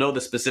don't know the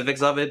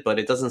specifics of it, but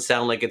it doesn't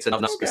sound like it's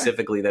enough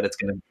specifically that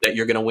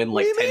you're gonna win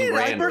like 10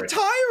 grand. I'm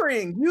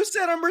retiring. You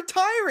said I'm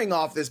retiring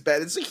off this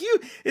bet. It's a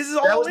huge. This is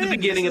all. That was the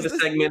beginning of the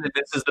segment, and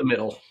this is the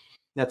middle.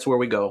 That's where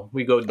we go.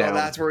 We go down. Oh,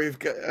 that's where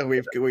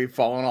we've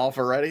fallen off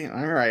already.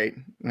 All right.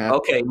 Yeah.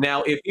 Okay.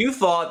 Now, if you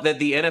thought that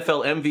the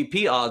NFL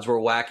MVP odds were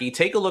wacky,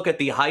 take a look at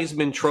the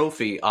Heisman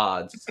Trophy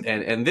odds,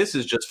 and this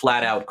is just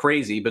flat out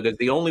crazy because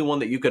the only one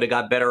that you could have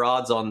got better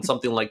odds on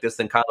something like this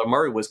than Kyler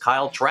Murray was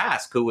Kyle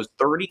Trask, who was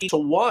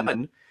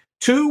 30-1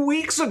 2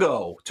 weeks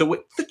ago to win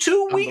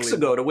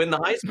the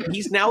Heisman.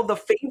 He's now the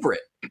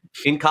favorite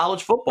in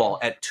college football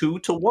at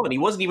 2-1. He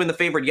wasn't even the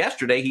favorite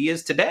yesterday. He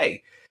is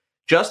today.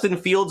 Justin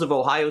Fields of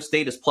Ohio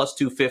State is plus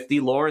 250.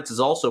 Lawrence is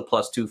also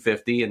plus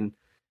 250. And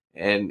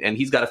And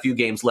he's got a few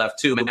games left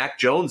too. Mac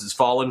Jones has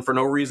fallen for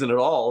no reason at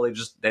all.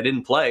 They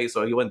didn't play,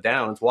 so he went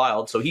down. It's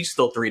wild. So he's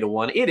still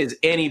 3-1. It is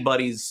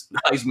anybody's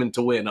Heisman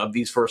to win of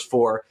these first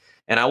four.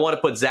 And I want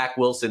to put Zach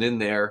Wilson in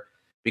there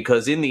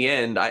because in the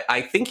end,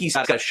 I think he's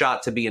got a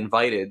shot to be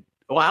invited.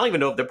 Well, I don't even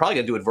know if they're probably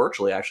going to do it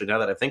virtually, actually, now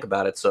that I think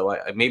about it. So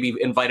I maybe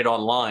invited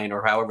online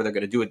or however they're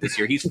going to do it this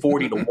year. He's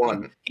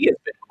 40-1. He has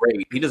been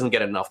great. He doesn't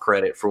get enough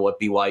credit for what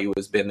BYU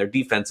has been. Their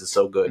defense is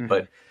so good,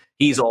 but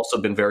he's also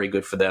been very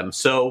good for them.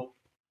 So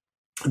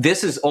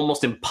this is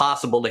almost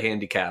impossible to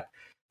handicap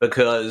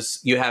because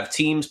you have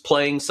teams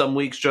playing some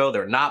weeks, Joe.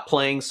 They're not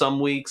playing some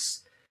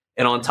weeks.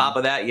 And on top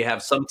of that, you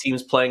have some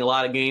teams playing a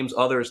lot of games,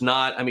 others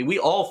not. I mean, we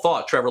all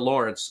thought Trevor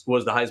Lawrence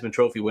was the Heisman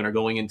Trophy winner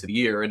going into the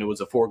year, and it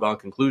was a foregone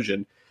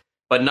conclusion.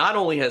 But not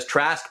only has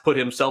Trask put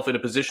himself in a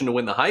position to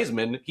win the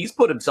Heisman, he's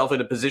put himself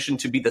in a position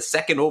to be the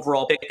second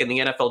overall pick in the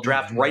NFL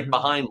draft right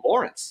behind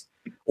Lawrence,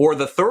 or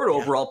the third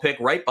overall pick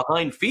right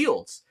behind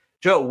Fields.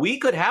 Joe, we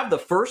could have the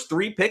first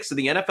three picks of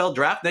the NFL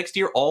draft next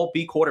year all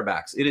be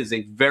quarterbacks. It is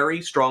a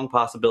very strong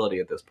possibility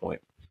at this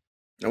point.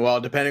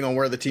 Well, depending on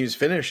where the teams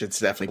finish, it's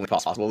definitely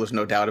possible. There's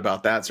no doubt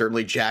about that.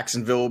 Certainly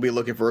Jacksonville will be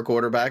looking for a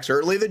quarterback.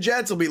 Certainly the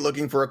Jets will be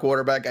looking for a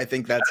quarterback. I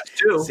think that's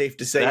safe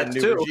to say in a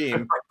new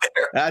regime.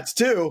 That's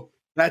two.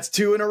 That's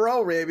two in a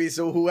row, baby.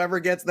 So whoever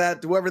gets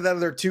that, whoever that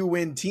other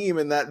 2-win team,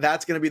 and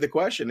that's going to be the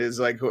question is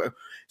like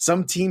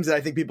some teams that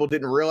I think people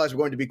didn't realize were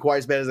going to be quite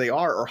as bad as they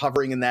are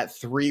hovering in that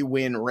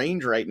 3-win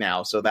range right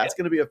now. So that's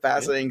going to be a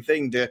fascinating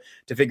thing to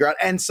figure out.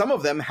 And some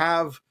of them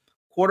have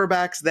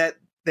quarterbacks that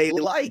they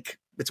like.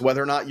 It's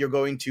whether or not you're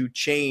going to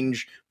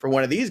change for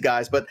one of these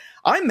guys. But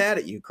I'm mad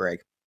at you,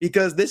 Craig,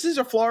 because this is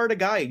a Florida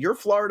guy. You're a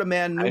Florida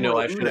man. I know.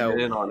 I should have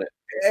been in on it.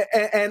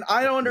 And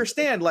I don't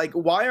understand, like,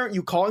 why aren't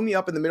you calling me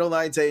up in the middle of the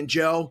night and saying,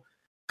 Joe,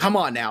 come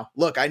on now.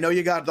 Look, I know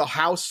you got the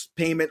house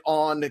payment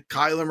on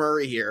Kyler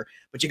Murray here,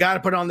 but you got to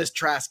put on this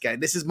Trask guy.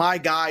 This is my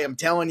guy. I'm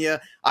telling you,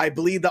 I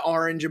bleed the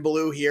orange and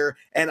blue here,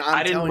 and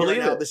I'm telling you right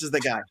now, this is the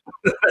guy.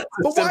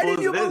 But why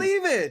didn't you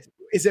believe it?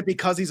 Is it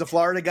because he's a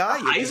Florida guy?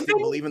 You just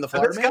didn't believe in the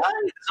Florida man?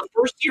 He's a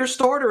first-year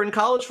starter in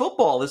college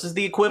football. This is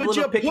the equivalent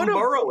of picking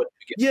Burrow.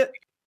 Yeah.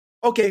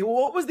 Okay, well,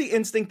 what was the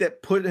instinct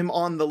that put him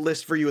on the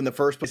list for you in the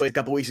first place a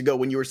couple weeks ago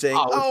when you were saying,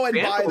 and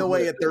by the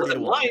way, at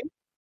 31?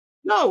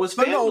 No, it was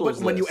but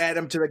when you add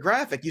him to the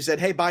graphic, you said,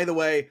 hey, by the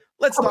way,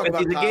 let's talk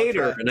about the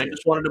Gator. And I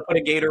just wanted to put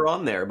a Gator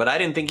on there, but I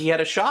didn't think he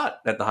had a shot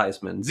at the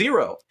Heisman.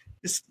 Zero.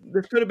 This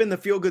could have been the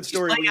feel-good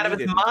story. He's playing out of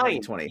his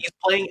mind. He's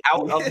playing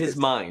out of his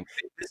mind.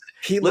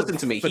 Listen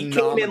to me. He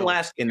came in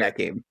last year. In that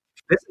game.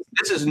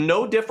 This is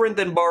no different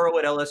than Burrow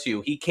at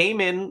LSU. He came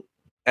in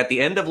at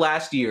the end of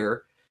last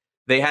year.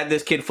 They had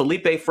this kid,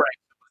 Felipe Franks,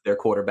 their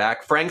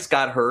quarterback. Franks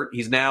got hurt.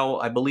 He's now,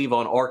 I believe,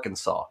 on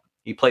Arkansas.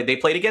 They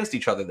played against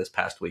each other this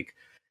past week.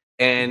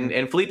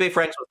 And Felipe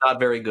Franks was not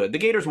very good. The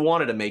Gators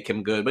wanted to make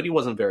him good, but he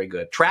wasn't very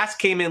good. Trask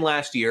came in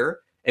last year,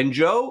 and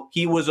Joe,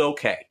 he was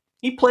okay.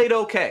 He played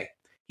okay.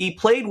 He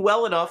played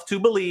well enough to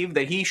believe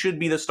that he should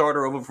be the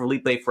starter over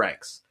Felipe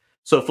Franks.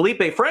 So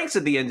Felipe Franks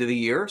at the end of the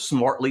year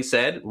smartly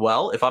said,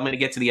 well, if I'm going to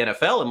get to the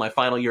NFL in my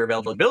final year of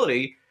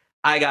eligibility,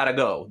 I got to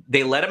go.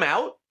 They let him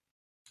out,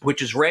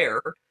 which is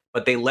rare,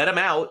 but they let him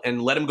out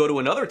and let him go to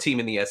another team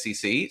in the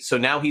SEC. So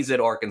now he's at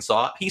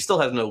Arkansas. He still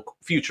has no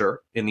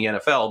future in the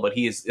NFL, but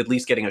he is at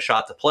least getting a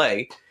shot to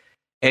play.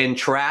 And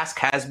Trask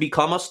has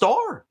become a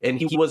star. And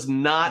he was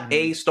not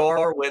a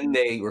star when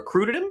they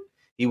recruited him.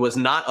 He was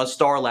not a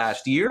star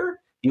last year.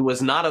 He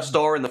was not a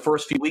star in the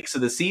first few weeks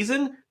of the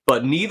season,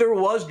 but neither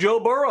was Joe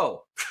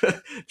Burrow.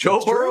 Joe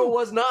Burrow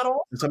was not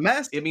all. It's a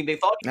mess. I mean, they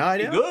thought he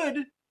was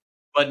good,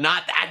 but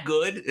not that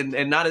good,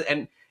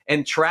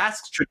 and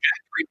Trask's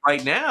trajectory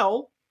right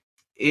now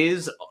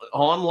is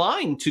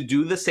online to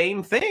do the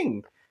same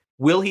thing.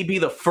 Will he be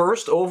the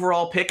first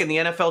overall pick in the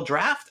NFL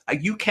draft?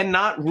 You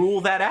cannot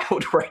rule that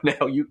out right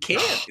now. You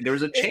can't.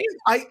 There's a chance.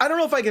 I don't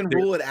know if I can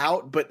rule it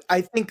out, but I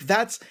think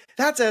that's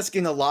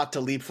asking a lot to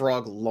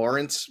leapfrog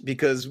Lawrence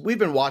because we've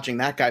been watching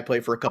that guy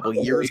play for a couple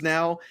years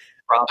now.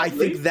 I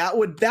think that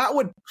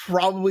would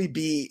probably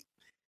be,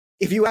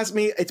 if you ask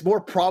me, it's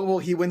more probable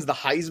he wins the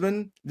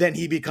Heisman than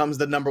he becomes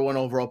the number one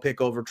overall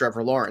pick over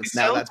Trevor Lawrence.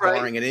 Now that's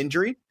barring an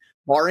injury.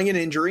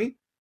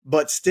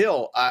 But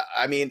still,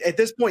 I mean, at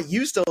this point,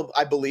 you still,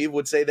 I believe,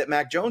 would say that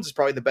Mac Jones is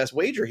probably the best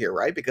wager here,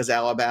 right? Because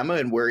Alabama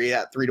and where he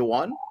at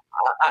 3-1.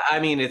 I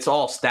mean, it's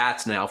all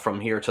stats now from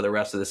here to the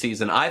rest of the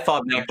season. I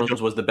thought Mac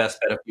Jones was the best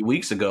bet a few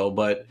weeks ago,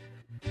 but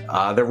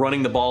they're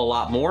running the ball a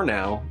lot more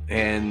now.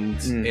 And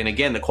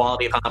again, the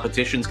quality of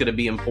competition is going to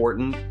be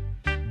important.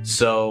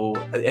 So,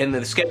 and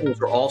the schedules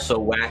are also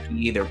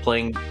wacky. They're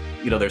playing,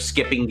 they're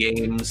skipping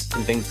games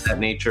and things of that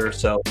nature.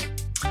 So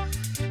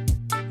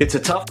it's a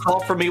tough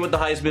call for me with the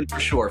Heisman for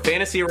sure.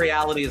 Fantasy or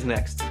reality is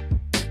next.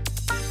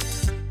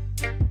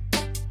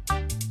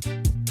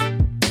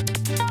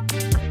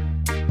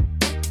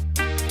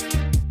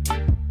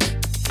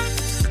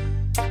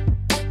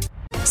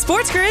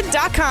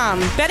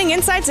 SportsGrid.com. Betting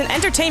insights and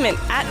entertainment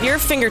at your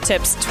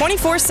fingertips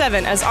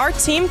 24/7 as our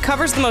team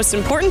covers the most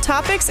important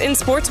topics in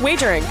sports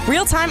wagering.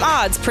 Real-time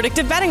odds,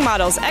 predictive betting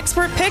models,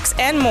 expert picks,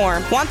 and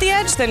more. Want the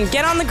edge? Then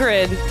get on the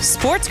grid.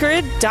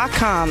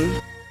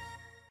 SportsGrid.com.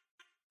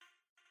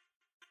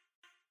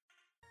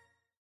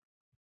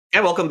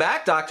 And welcome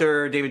back.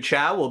 Dr. David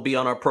Chow will be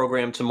on our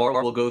program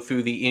tomorrow. We'll go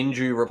through the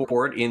injury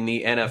report in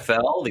the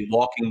NFL, the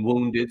walking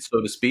wounded, so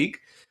to speak.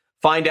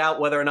 Find out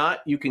whether or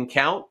not you can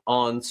count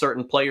on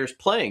certain players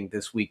playing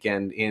this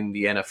weekend in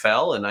the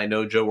NFL. And I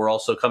know, Joe, we're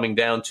also coming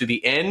down to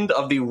the end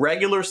of the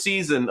regular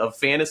season of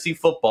fantasy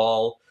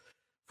football.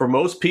 For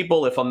most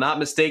people, if I'm not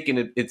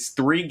mistaken, it's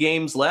 3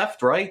 games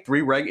left, right?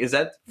 Is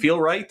that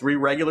feel right? 3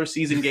 regular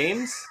season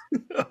games?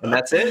 And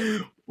that's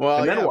it?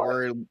 Well,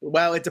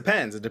 yeah, it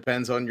depends. It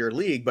depends on your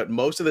league, but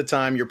most of the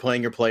time you're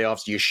playing your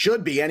playoffs. You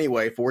should be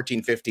anyway,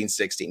 14, 15,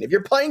 16. If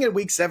you're playing in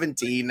week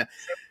 17,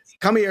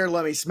 come here,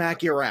 let me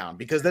smack you around,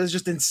 because that is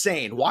just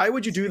insane. Why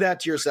would you do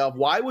that to yourself?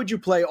 Why would you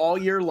play all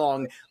year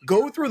long,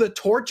 go through the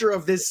torture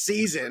of this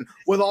season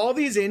with all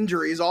these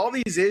injuries, all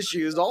these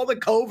issues, all the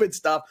COVID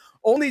stuff,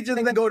 only to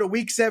then go to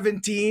week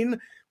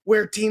 17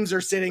 where teams are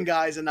sitting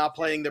guys and not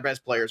playing their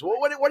best players? Well,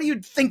 what are you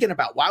thinking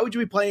about? Why would you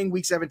be playing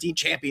week 17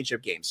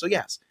 championship games? So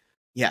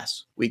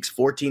Yes, weeks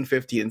 14,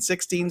 15, and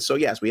 16. So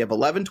yes, we have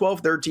 11,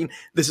 12, 13.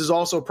 This is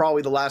also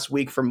probably the last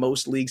week for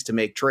most leagues to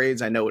make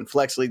trades. I know in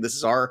Flex League, this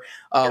is our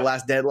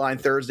last deadline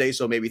Thursday.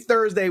 So maybe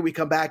Thursday we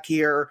come back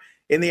here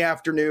in the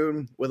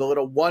afternoon with a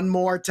little one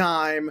more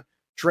time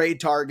trade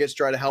targets,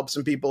 try to help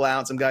some people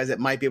out, some guys that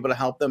might be able to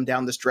help them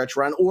down the stretch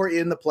run or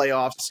in the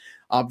playoffs,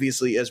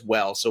 obviously, as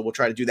well. So we'll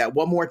try to do that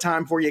one more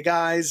time for you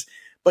guys.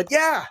 But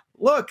yeah,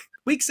 look,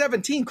 week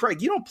 17,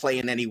 Craig, you don't play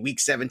in any week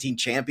 17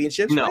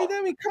 championships, no. Right?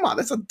 I mean, come on,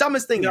 that's the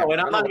dumbest thing. No,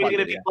 and I'm not even going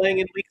to be playing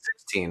in week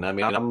 16. I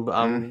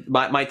mean,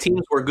 my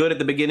teams were good at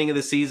the beginning of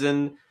the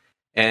season,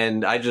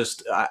 and I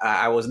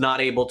was not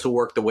able to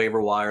work the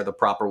waiver wire the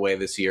proper way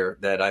this year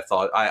that I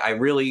thought. I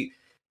really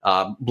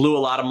blew a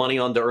lot of money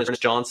on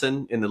Ernest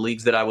Johnson in the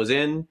leagues that I was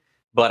in.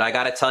 But I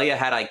got to tell you,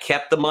 had I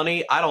kept the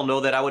money, I don't know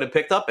that I would have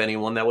picked up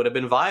anyone that would have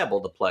been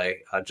viable to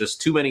play. Just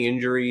too many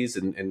injuries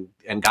and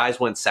guys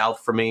went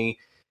south for me.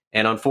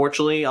 And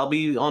unfortunately, I'll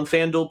be on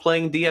FanDuel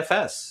playing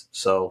DFS.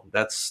 So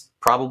that's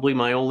probably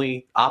my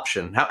only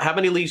option. How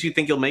many leagues do you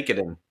think you'll make it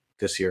in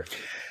this year?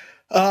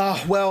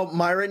 Well,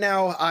 right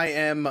now, I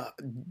am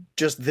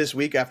just this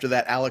week after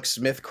that Alex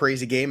Smith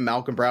crazy game,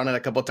 Malcolm Brown had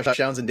a couple of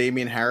touchdowns and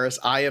Damian Harris.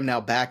 I am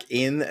now back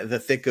in the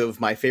thick of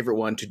my favorite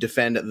one to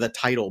defend the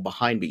title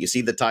behind me. You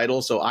see the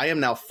title? So I am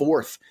now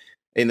 4th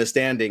in the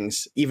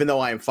standings, even though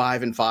I am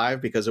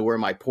 5-5 because of where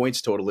my points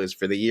total is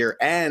for the year.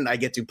 And I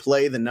get to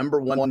play the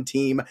number 1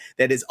 team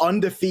that is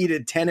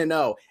undefeated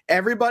 10-0.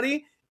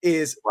 Everybody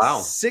is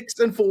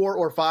 6-4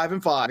 or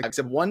 5-5,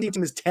 except one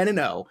team is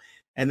 10-0.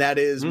 And that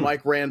is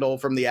Mike Randall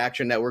from the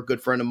Action Network,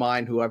 good friend of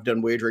mine who I've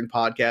done wagering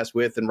podcasts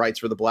with and writes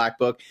for the Black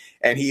Book.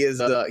 And he's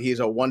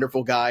a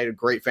wonderful guy, a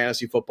great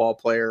fantasy football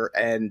player.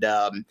 And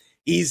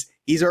he's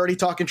already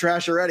talking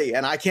trash already.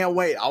 And I can't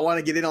wait. I want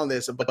to get in on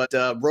this. But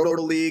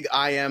Roto League,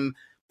 I am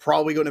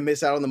probably going to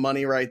miss out on the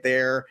money right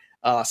there.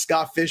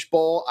 Scott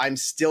Fishbowl, I'm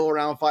still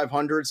around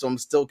 500, so I'm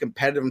still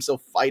competitive. I'm still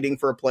fighting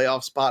for a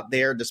playoff spot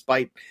there,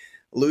 despite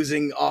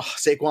losing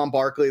Saquon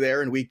Barkley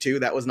there in week 2.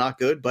 That was not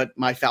good, but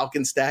my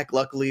Falcon stack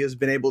luckily has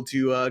been able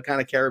to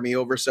kind of carry me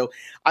over. So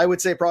I would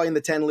say probably in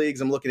the 10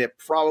 leagues, I'm looking at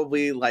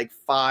probably like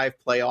 5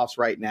 playoffs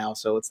right now.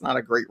 So it's not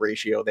a great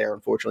ratio there,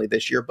 unfortunately,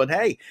 this year. But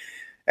hey,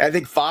 I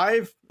think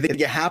 5, I think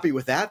you're happy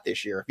with that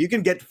this year. If you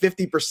can get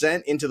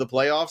 50% into the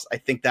playoffs, I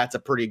think that's a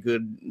pretty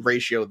good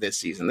ratio this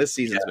season. This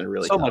season's been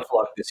really so tough. much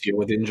luck this year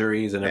with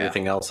injuries and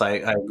everything else. I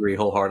agree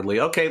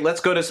wholeheartedly. Okay,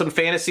 let's go to some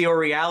fantasy or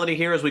reality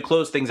here as we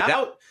close things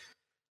out.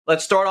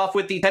 Let's start off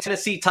with the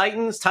Tennessee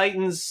Titans.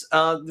 Titans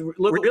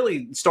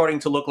really starting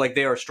to look like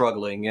they are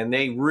struggling, and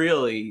they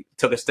really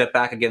took a step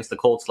back against the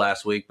Colts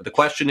last week. But the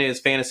question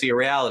is, fantasy or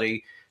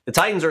reality? The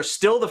Titans are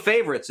still the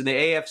favorites in the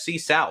AFC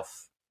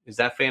South. Is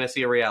that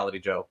fantasy or reality,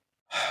 Joe?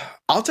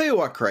 I'll tell you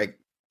what, Craig.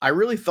 I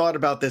really thought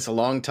about this a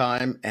long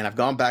time, and I've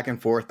gone back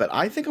and forth, but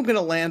I think I'm going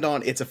to land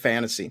on it's a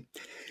fantasy.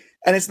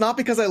 And it's not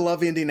because I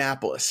love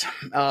Indianapolis.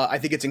 I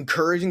think it's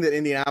encouraging that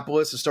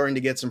Indianapolis is starting to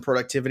get some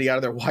productivity out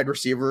of their wide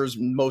receivers,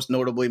 most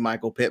notably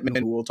Michael Pittman,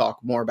 who we'll talk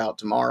more about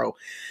tomorrow.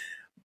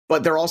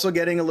 But they're also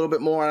getting a little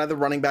bit more out of the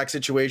running back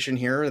situation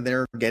here.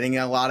 They're getting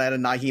a lot out of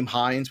Nyheim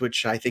Hines,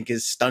 which I think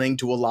is stunning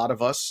to a lot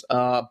of us.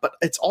 But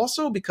it's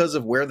also because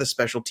of where the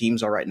special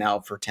teams are right now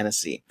for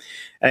Tennessee.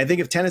 And I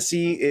think if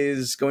Tennessee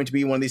is going to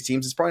be one of these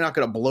teams, it's probably not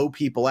going to blow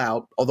people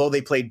out, although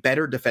they played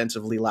better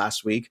defensively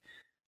last week.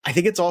 I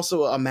think it's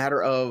also a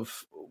matter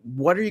of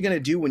what are you going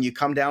to do when you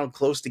come down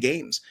close to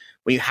games,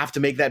 when you have to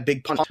make that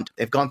big punt?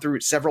 They've gone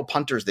through several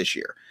punters this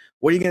year.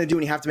 What are you going to do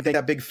when you have to make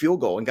that big field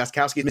goal? And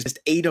Gostkowski missed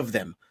 8 of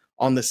them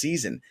on the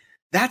season.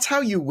 That's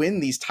how you win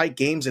these tight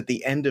games at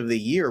the end of the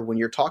year when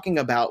you're talking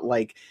about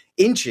like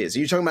inches.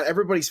 You're talking about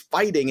everybody's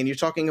fighting and you're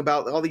talking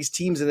about all these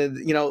teams. And,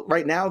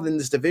 right now in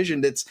this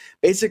division, that's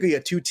basically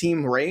a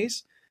 2-team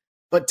race.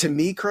 But to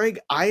me, Craig,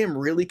 I am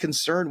really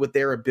concerned with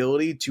their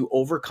ability to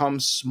overcome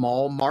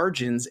small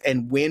margins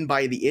and win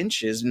by the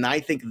inches. And I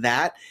think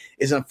that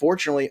is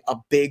unfortunately a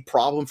big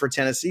problem for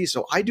Tennessee.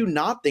 So I do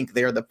not think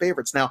they are the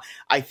favorites. Now,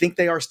 I think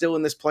they are still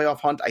in this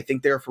playoff hunt. I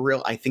think they're for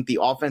real. I think the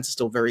offense is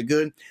still very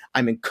good.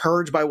 I'm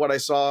encouraged by what I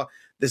saw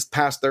this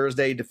past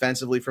Thursday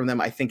defensively from them.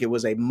 I think it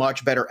was a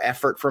much better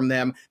effort from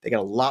them. They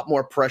got a lot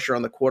more pressure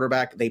on the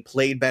quarterback. They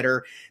played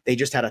better. They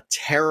just had a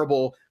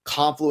terrible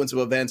confluence of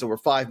events over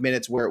 5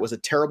 minutes where it was a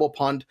terrible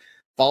punt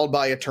followed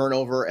by a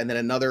turnover and then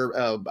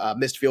another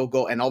missed field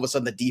goal. And all of a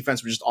sudden the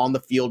defense was just on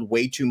the field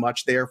way too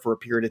much there for a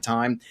period of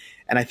time.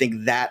 And I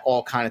think that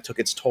all kind of took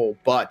its toll.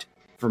 But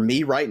for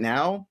me right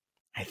now,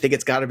 I think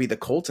it's got to be the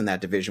Colts in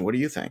that division. What do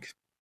you think?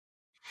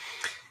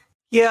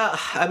 Yeah,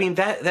 I mean,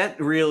 that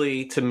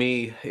really, to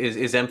me,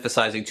 is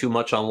emphasizing too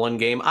much on one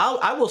game.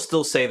 I will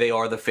still say they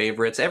are the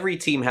favorites. Every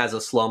team has a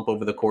slump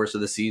over the course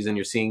of the season.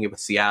 You're seeing it with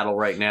Seattle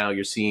right now.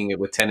 You're seeing it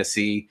with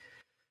Tennessee.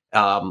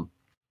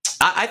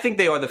 I think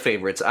they are the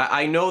favorites.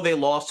 I know they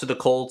lost to the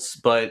Colts,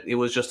 but it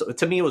was just,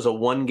 to me, it was a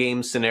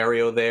one-game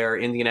scenario there.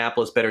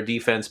 Indianapolis, better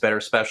defense, better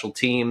special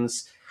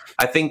teams.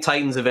 I think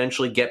Titans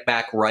eventually get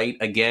back right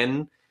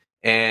again.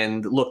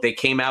 And look, they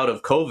came out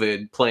of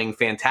COVID playing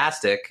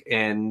fantastic,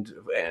 and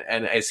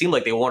it seemed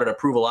like they wanted to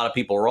prove a lot of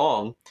people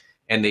wrong,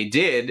 and they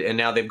did, and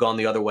now they've gone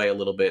the other way a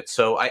little bit.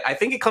 So I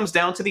think it comes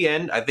down to the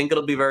end. I think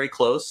it'll be very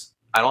close.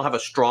 I don't have a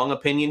strong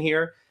opinion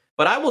here,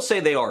 but I will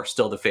say they are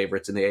still the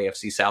favorites in the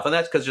AFC South, and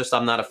that's because just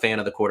I'm not a fan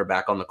of the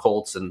quarterback on the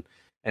Colts, and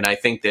I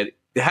think that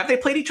have they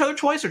played each other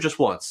twice or just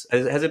once?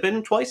 Has it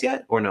been twice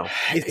yet or no?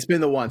 It's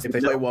been the once. If they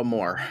play one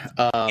more.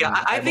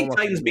 I think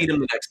Titans beat them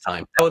the next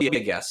time. That would be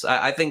a guess.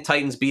 I think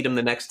Titans beat them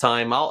the next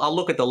time. I'll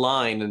look at the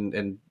line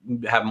and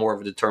have more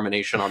of a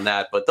determination on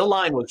that. But the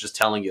line was just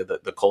telling you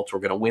that the Colts were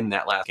going to win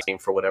that last game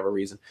for whatever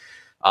reason.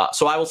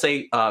 So I will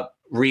say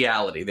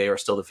reality. They are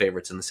still the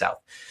favorites in the South.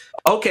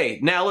 Okay,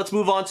 now let's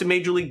move on to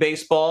Major League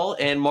Baseball.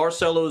 And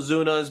Marcell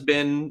Ozuna has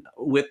been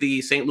with the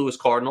St. Louis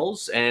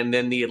Cardinals and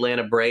then the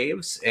Atlanta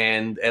Braves.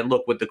 And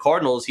look, with the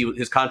Cardinals,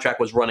 his contract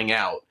was running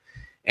out.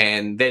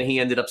 And then he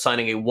ended up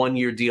signing a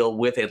one-year deal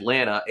with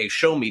Atlanta, a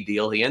show-me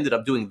deal. He ended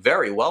up doing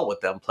very well with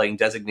them, playing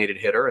designated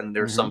hitter. And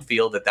there's some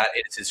feel that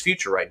is his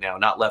future right now.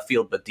 Not left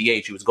field, but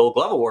DH. He was Gold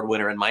Glove Award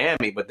winner in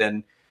Miami, but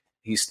then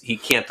he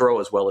can't throw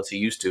as well as he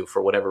used to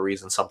for whatever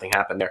reason. Something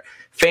happened there.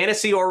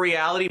 Fantasy or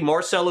reality,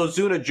 Marcell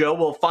Ozuna, Joe,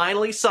 will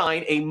finally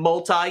sign a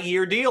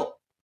multi-year deal.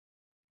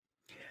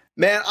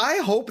 Man, I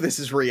hope this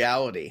is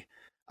reality.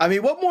 I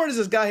mean, what more does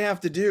this guy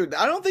have to do?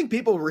 I don't think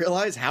people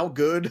realize how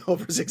good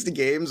over 60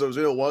 games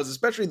Ozuna was,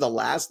 especially the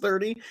last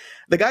 30.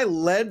 The guy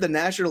led the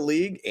National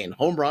League in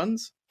home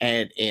runs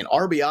and in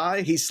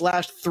RBI. He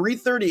slashed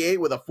 338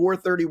 with a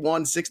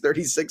 431,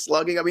 636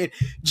 slugging. I mean,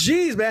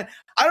 geez, man,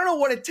 I don't know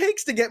what it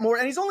takes to get more.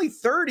 And he's only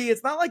 30.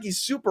 It's not like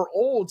he's super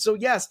old. So,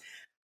 yes,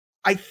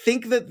 I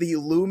think that the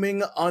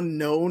looming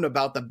unknown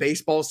about the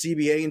baseball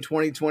CBA in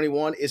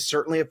 2021 is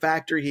certainly a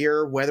factor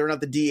here. Whether or not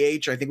the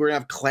DH, I think we're going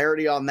to have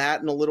clarity on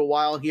that in a little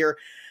while here.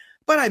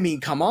 But I mean,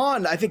 come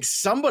on. I think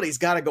somebody's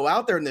got to go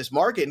out there in this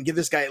market and give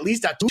this guy at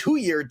least a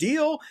 2-year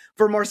deal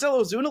for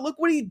Marcell Ozuna. Look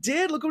what he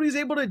did. Look what he was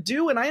able to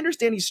do. And I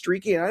understand he's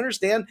streaky. And I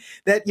understand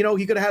that,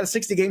 he could have had a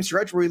 60-game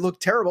stretch where he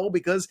looked terrible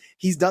because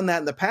he's done that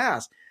in the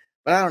past.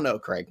 But I don't know,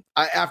 Craig.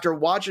 After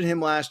watching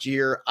him last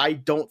year, I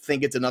don't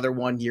think it's another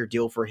 1-year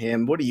deal for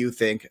him. What do you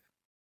think?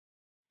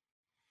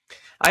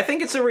 I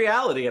think it's a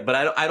reality, but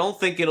I don't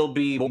think it'll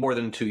be more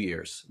than 2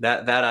 years.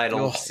 That I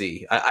don't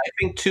see. I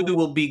think 2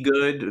 will be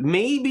good.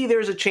 Maybe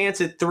there's a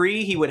chance at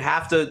 3. He would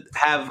have to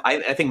have,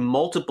 I think,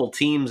 multiple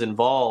teams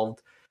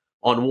involved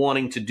on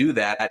wanting to do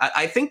that.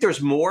 I think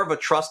there's more of a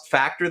trust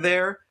factor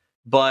there.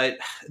 But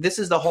this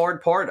is the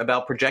hard part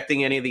about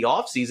projecting any of the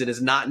offseason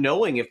is not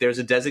knowing if there's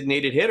a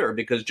designated hitter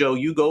because, Joe,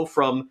 you go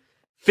from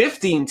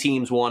 15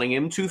 teams wanting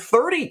him to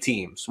 30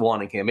 teams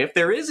wanting him. If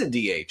there is a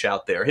DH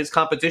out there, his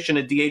competition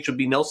at DH would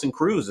be Nelson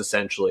Cruz,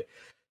 essentially.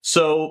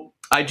 So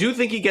I do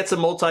think he gets a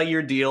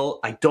multi-year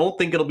deal. I don't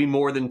think it'll be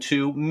more than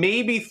 2,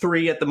 maybe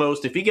 3 at the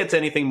most. If he gets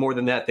anything more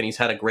than that, then he's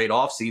had a great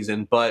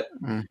offseason. But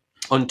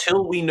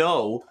until we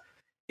know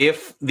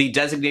if the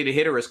designated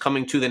hitter is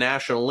coming to the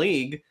National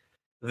League,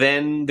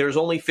 then there's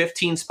only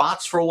 15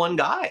 spots for one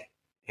guy.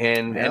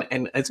 And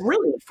it's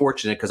really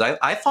unfortunate because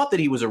I thought that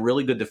he was a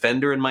really good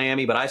defender in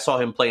Miami, but I saw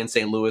him play in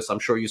St. Louis. I'm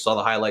sure you saw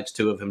the highlights,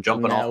 too, of him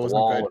jumping off the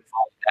wall and falling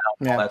down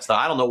and all that stuff.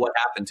 I don't know what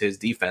happened to his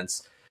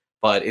defense,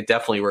 but it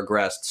definitely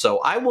regressed.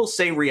 So I will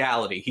say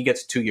reality. He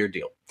gets a 2-year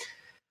deal.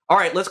 All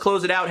right, let's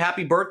close it out.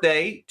 Happy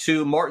birthday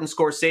to Martin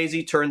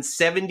Scorsese. Turned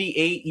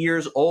 78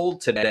 years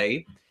old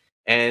today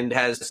and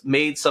has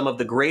made some of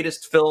the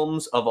greatest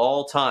films of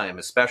all time,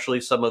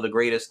 especially some of the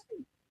greatest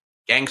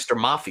gangster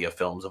mafia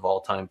films of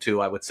all time,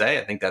 too, I would say.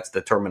 I think that's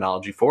the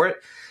terminology for it.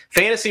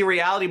 Fantasy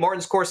reality,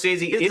 Martin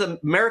Scorsese is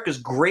America's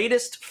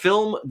greatest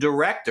film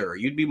director.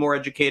 You'd be more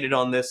educated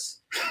on this,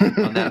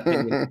 on that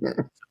opinion.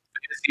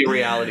 Fantasy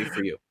reality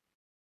for you.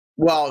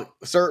 Well,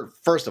 sir,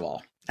 first of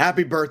all,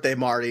 Happy birthday,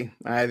 Marty.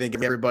 I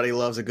think everybody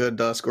loves a good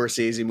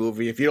Scorsese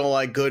movie. If you don't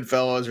like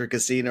Goodfellas or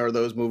Casino or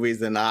those movies,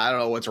 then I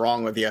don't know what's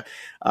wrong with you.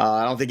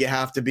 I don't think you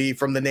have to be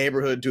from the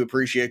neighborhood to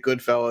appreciate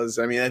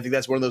Goodfellas. I mean, I think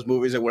that's one of those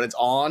movies that when it's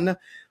on,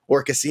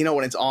 or Casino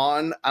when it's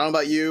on, I don't know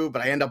about you,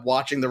 but I end up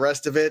watching the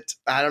rest of it.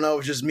 I don't know if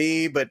it's just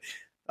me, but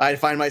I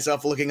find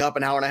myself looking up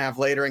an hour and a half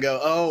later and go,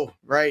 oh,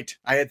 right,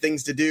 I had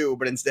things to do,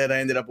 but instead I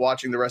ended up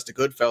watching the rest of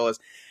Goodfellas.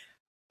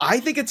 I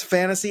think it's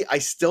fantasy. I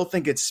still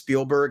think it's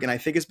Spielberg, and I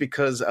think it's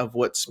because of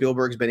what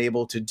Spielberg's been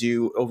able to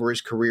do over his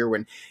career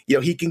when,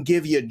 he can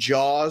give you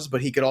Jaws, but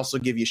he could also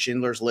give you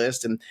Schindler's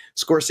List. And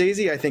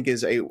Scorsese, I think,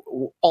 is a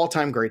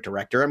all-time great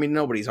director. I mean,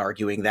 nobody's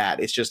arguing that.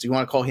 It's just, you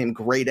want to call him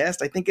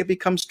greatest, I think it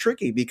becomes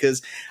tricky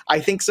because I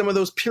think some of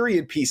those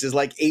period pieces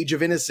like Age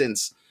of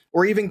Innocence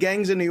or even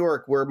Gangs of New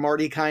York, where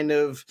Marty kind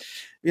of,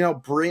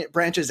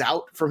 branches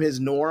out from his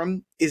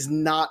norm, is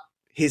not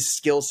his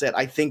skill set.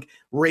 I think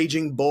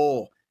Raging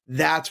Bull,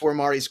 that's where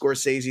Marty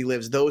Scorsese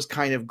lives. Those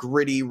kind of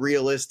gritty,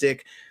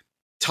 realistic,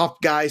 tough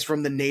guys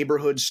from the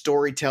neighborhood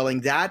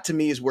storytelling. That to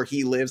me is where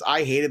he lives.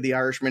 I hated The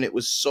Irishman. It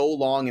was so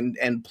long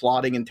and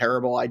plotting and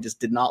terrible. I just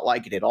did not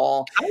like it at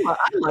all. I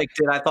liked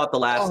it. I thought the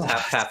last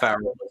half hour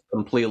was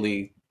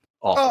completely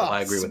awful.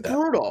 I agree with that.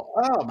 Brutal.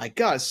 Oh my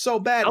God, it's so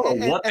bad. I don't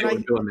know what they were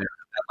doing there.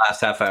 That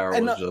last half hour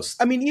was just.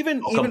 I mean,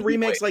 even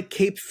remakes like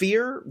Cape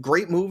Fear,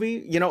 great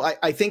movie.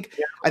 I think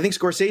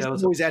Scorsese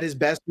is always at his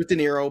best with De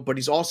Niro, but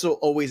he's also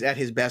always at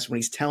his best when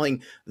he's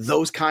telling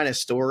those kind of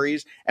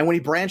stories. And when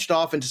he branched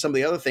off into some of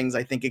the other things,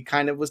 I think it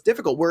kind of was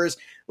difficult. Whereas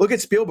look at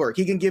Spielberg,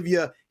 he can give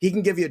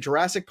you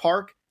Jurassic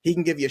Park. He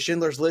can give you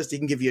Schindler's List. He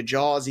can give you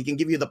Jaws. He can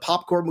give you the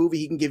popcorn movie.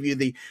 He can give you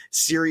the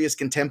serious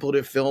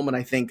contemplative film. And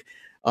I think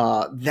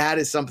that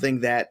is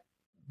something that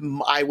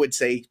I would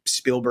say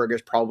Spielberg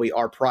is probably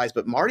our prize,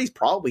 but Marty's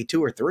probably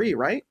 2 or 3,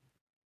 right?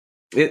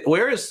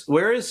 Where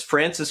is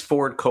Francis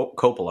Ford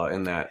Coppola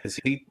in that? Is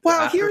he?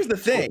 Well, here's the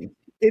thing.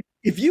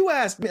 If you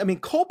ask me,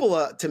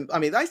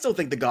 Coppola, I still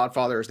think The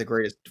Godfather is the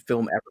greatest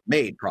film ever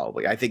made,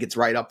 probably. I think it's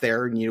right up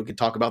there, and you could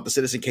talk about the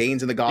Citizen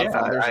Kanes and The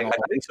Godfathers. I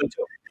think so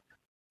too.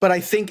 But I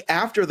think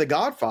after The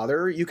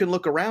Godfather, you can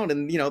look around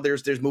and,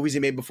 there's movies he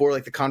made before,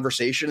 like The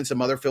Conversation and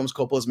some other films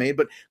Coppola's made.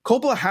 But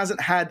Coppola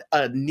hasn't had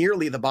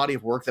nearly the body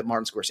of work that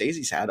Martin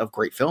Scorsese's had of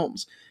great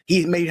films.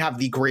 He may have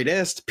the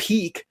greatest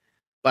peak,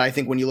 but I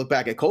think when you look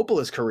back at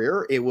Coppola's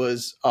career, it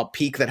was a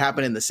peak that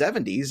happened in the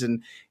 70s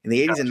and in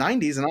the 80s and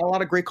 90s, and not a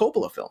lot of great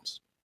Coppola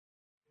films.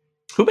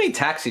 Who made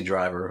Taxi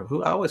Driver?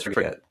 I always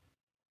forget.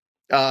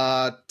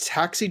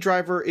 Taxi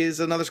Driver is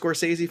another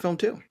Scorsese film,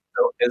 too.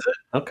 Is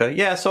it? Okay.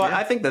 Yeah. So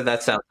I think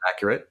that sounds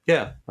accurate.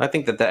 Yeah. I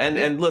think that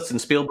and listen,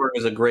 Spielberg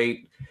is a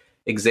great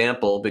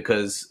example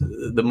because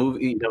the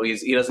movie,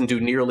 he doesn't do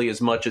nearly as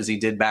much as he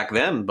did back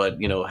then, but,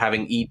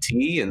 having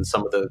E.T. and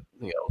some of the,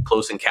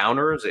 Close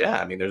Encounters. Yeah.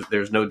 I mean,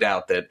 there's no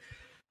doubt that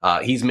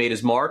he's made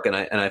his mark. And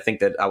I think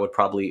that I would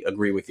probably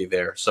agree with you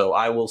there. So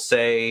I will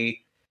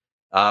say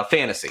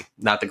fantasy,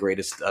 not the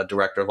greatest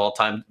director of all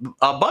time,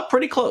 but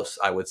pretty close,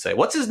 I would say.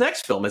 What's his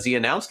next film? Has he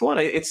announced one?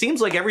 It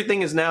seems like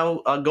everything is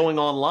now going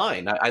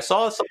online. I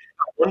saw something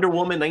about Wonder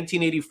Woman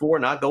 1984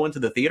 not going to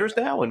the theaters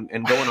now and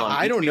going on.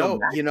 I don't know.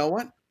 You know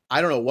what?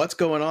 I don't know what's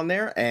going on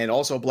there. And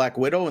also Black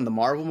Widow and the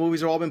Marvel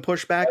movies are all been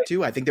pushed back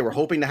too. I think they were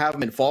hoping to have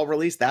them in fall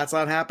release. That's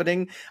not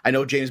happening. I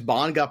know James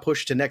Bond got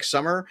pushed to next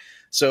summer.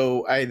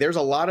 So there's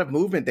a lot of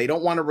movement. They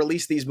don't want to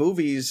release these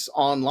movies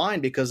online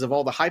because of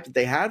all the hype that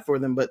they had for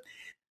them. But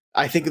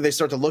I think if they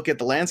start to look at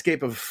the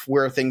landscape of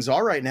where things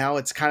are right now,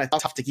 it's kind of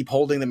tough to keep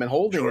holding them,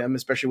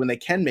 especially when they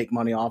can make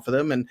money off of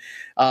them. And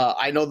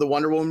I know the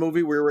Wonder Woman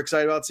movie we were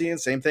excited about seeing,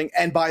 same thing.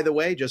 And by the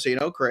way, just so you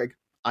know, Craig,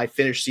 I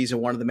finished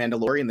season 1 of The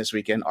Mandalorian this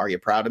weekend. Are you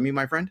proud of me,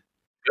 my friend?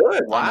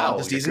 Good. Wow. I'm on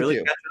to season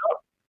 2.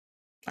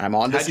 I'm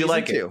on to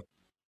season 2.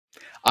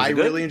 I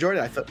really enjoyed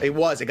it. I thought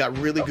it got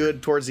really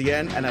good towards the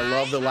end, and I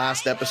love the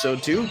last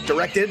episode too.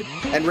 Directed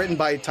and written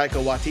by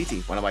Taika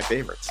Waititi, one of my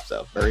favorites.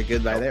 So very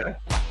good by there.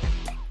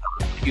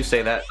 You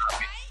say that.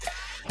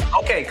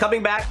 Okay,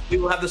 coming back, we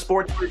will have the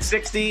Sports Grid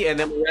 60, and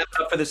then we'll wrap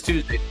it up for this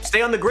Tuesday.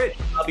 Stay on the grid.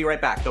 I'll be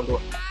right back. Don't go.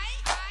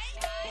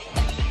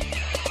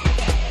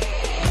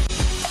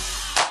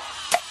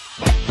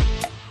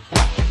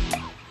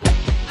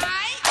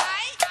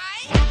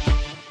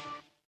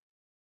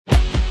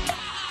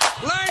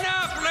 Line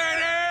up,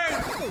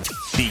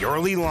 ladies! The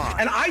early line.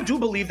 And I do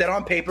believe that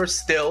on paper,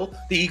 still,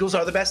 the Eagles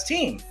are the best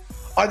team.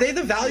 Are they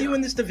the value in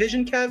this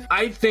division, Kev?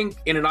 I think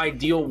in an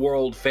ideal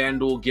world,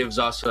 FanDuel gives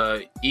us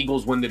a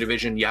Eagles win the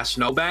division yes,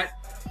 no bet,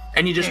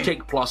 and you just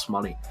take plus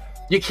money.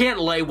 You can't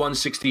lay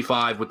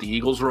 165 with the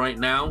Eagles right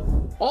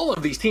now. All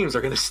of these teams are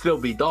going to still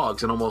be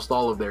dogs in almost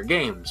all of their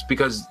games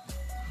because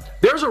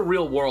there's a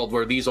real world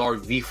where these are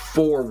the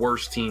 4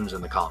 worst teams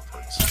in the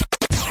conference.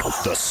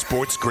 The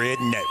Sports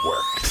Grid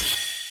Network.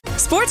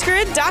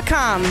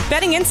 SportsGrid.com.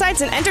 Betting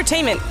insights and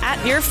entertainment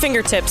at your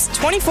fingertips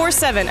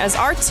 24/7 as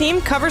our team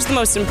covers the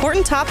most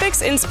important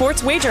topics in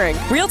sports wagering.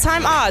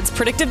 Real-time odds,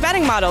 predictive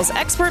betting models,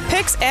 expert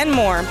picks, and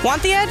more.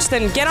 Want the edge?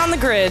 Then get on the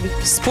grid.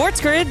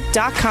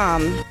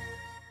 SportsGrid.com.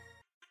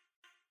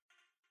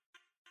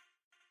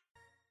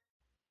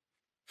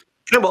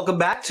 And welcome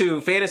back to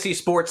Fantasy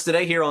Sports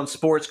Today here on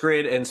Sports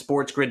Grid and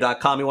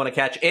SportsGrid.com. You want to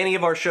catch any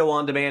of our show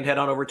on demand, head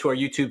on over to our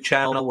YouTube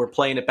channel. We're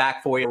playing it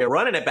back for you. We're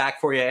running it back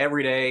for you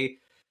every day.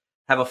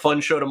 Have a fun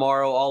show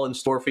tomorrow, all in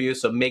store for you,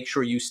 so make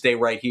sure you stay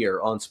right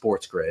here on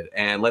Sports Grid.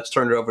 And let's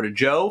turn it over to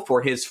Joe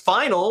for his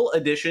final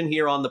edition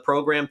here on the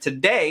program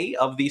today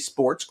of the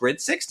Sports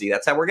Grid 60.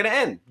 That's how we're going to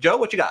end. Joe,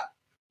 what you got?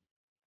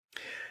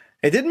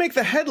 It didn't make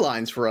the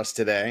headlines for us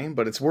today,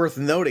 but it's worth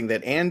noting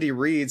that Andy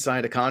Reid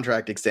signed a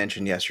contract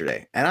extension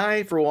yesterday. And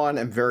I, for one,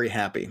 am very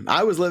happy.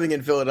 I was living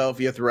in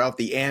Philadelphia throughout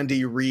the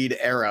Andy Reid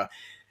era.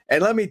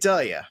 And let me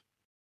tell you,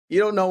 you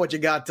don't know what you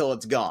got till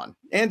it's gone.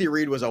 Andy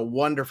Reid was a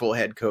wonderful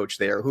head coach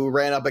there who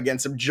ran up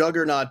against some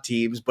juggernaut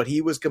teams, but he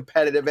was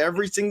competitive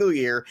every single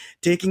year,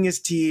 taking his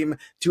team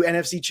to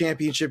NFC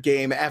Championship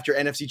game after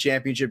NFC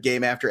Championship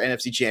game after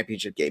NFC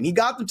Championship game. He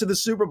got them to the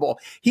Super Bowl.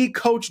 He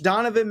coached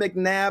Donovan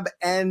McNabb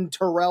and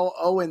Terrell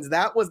Owens.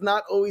 That was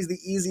not always the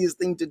easiest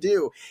thing to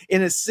do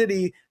in a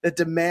city that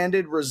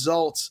demanded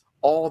results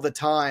all the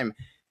time.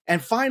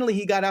 And finally,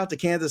 he got out to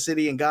Kansas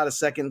City and got a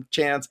second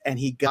chance, and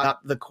he got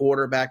the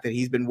quarterback that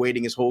he's been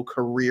waiting his whole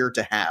career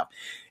to have.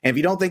 And if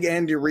you don't think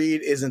Andy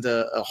Reid isn't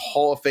a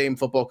Hall of Fame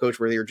football coach,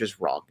 well, you're just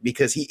wrong,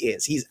 because he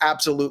is. He's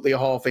absolutely a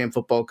Hall of Fame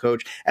football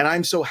coach, and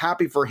I'm so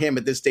happy for him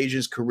at this stage of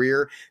his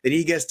career that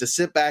he gets to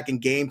sit back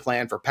and game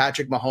plan for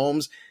Patrick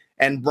Mahomes.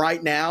 And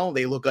right now,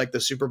 they look like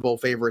the Super Bowl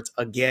favorites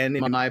again,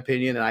 in my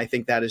opinion. And I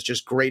think that is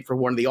just great for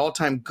one of the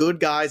all-time good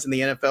guys in the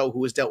NFL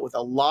who has dealt with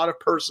a lot of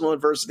personal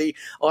adversity,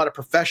 a lot of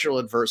professional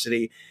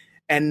adversity,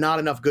 and not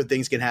enough good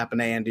things can happen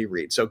to Andy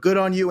Reid. So good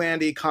on you,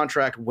 Andy.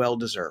 Contract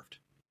well-deserved.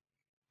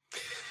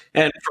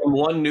 And from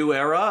one new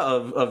era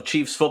of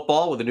Chiefs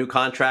football with a new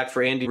contract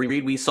for Andy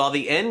Reid, we saw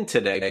the end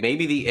today,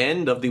 maybe the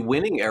end of the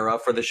winning era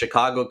for the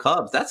Chicago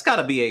Cubs. That's got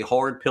to be a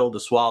hard pill to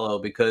swallow,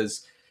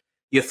 because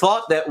you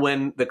thought that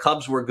when the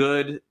Cubs were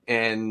good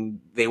and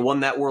they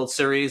won that World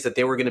Series that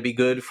they were going to be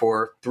good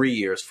for 3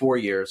 years, 4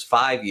 years,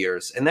 5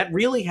 years. And that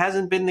really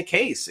hasn't been the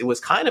case. It was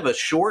kind of a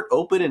short,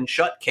 open and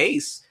shut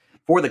case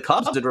for the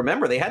Cubs. And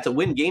remember, they had to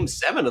win Game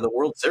 7 of the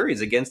World Series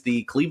against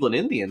the Cleveland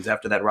Indians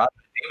after that Roger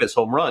Davis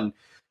home run.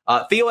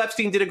 Theo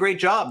Epstein did a great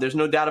job. There's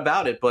no doubt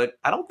about it. But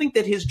I don't think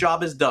that his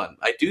job is done.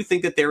 I do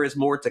think that there is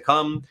more to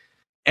come.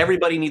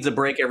 Everybody needs a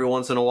break every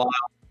once in a while.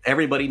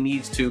 Everybody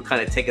needs to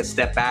kind of take a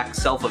step back,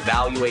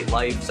 self-evaluate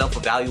life,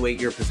 self-evaluate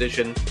your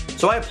position.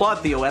 So I applaud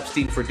Theo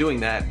Epstein for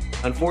doing that.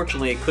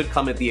 Unfortunately, it could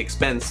come at the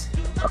expense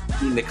of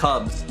seeing the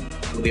Cubs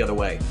go the other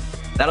way.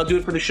 That'll do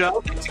it for the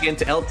show. Thanks again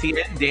to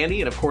LTN,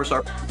 Danny, and of course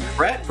our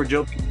Brett. For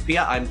Joe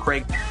Pia, I'm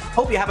Craig.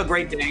 Hope you have a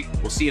great day.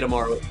 We'll see you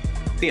tomorrow.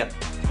 See ya.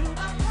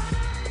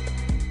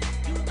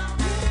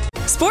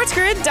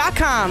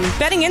 SportsGrid.com.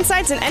 Betting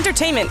insights and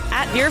entertainment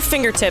at your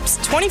fingertips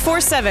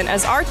 24/7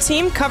 as our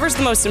team covers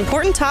the most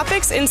important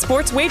topics in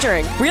sports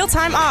wagering.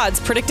 Real-time odds,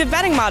 predictive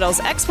betting models,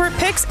 expert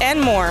picks,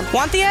 and more.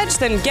 Want the edge?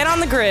 Then get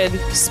on the grid.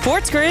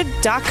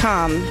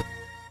 SportsGrid.com.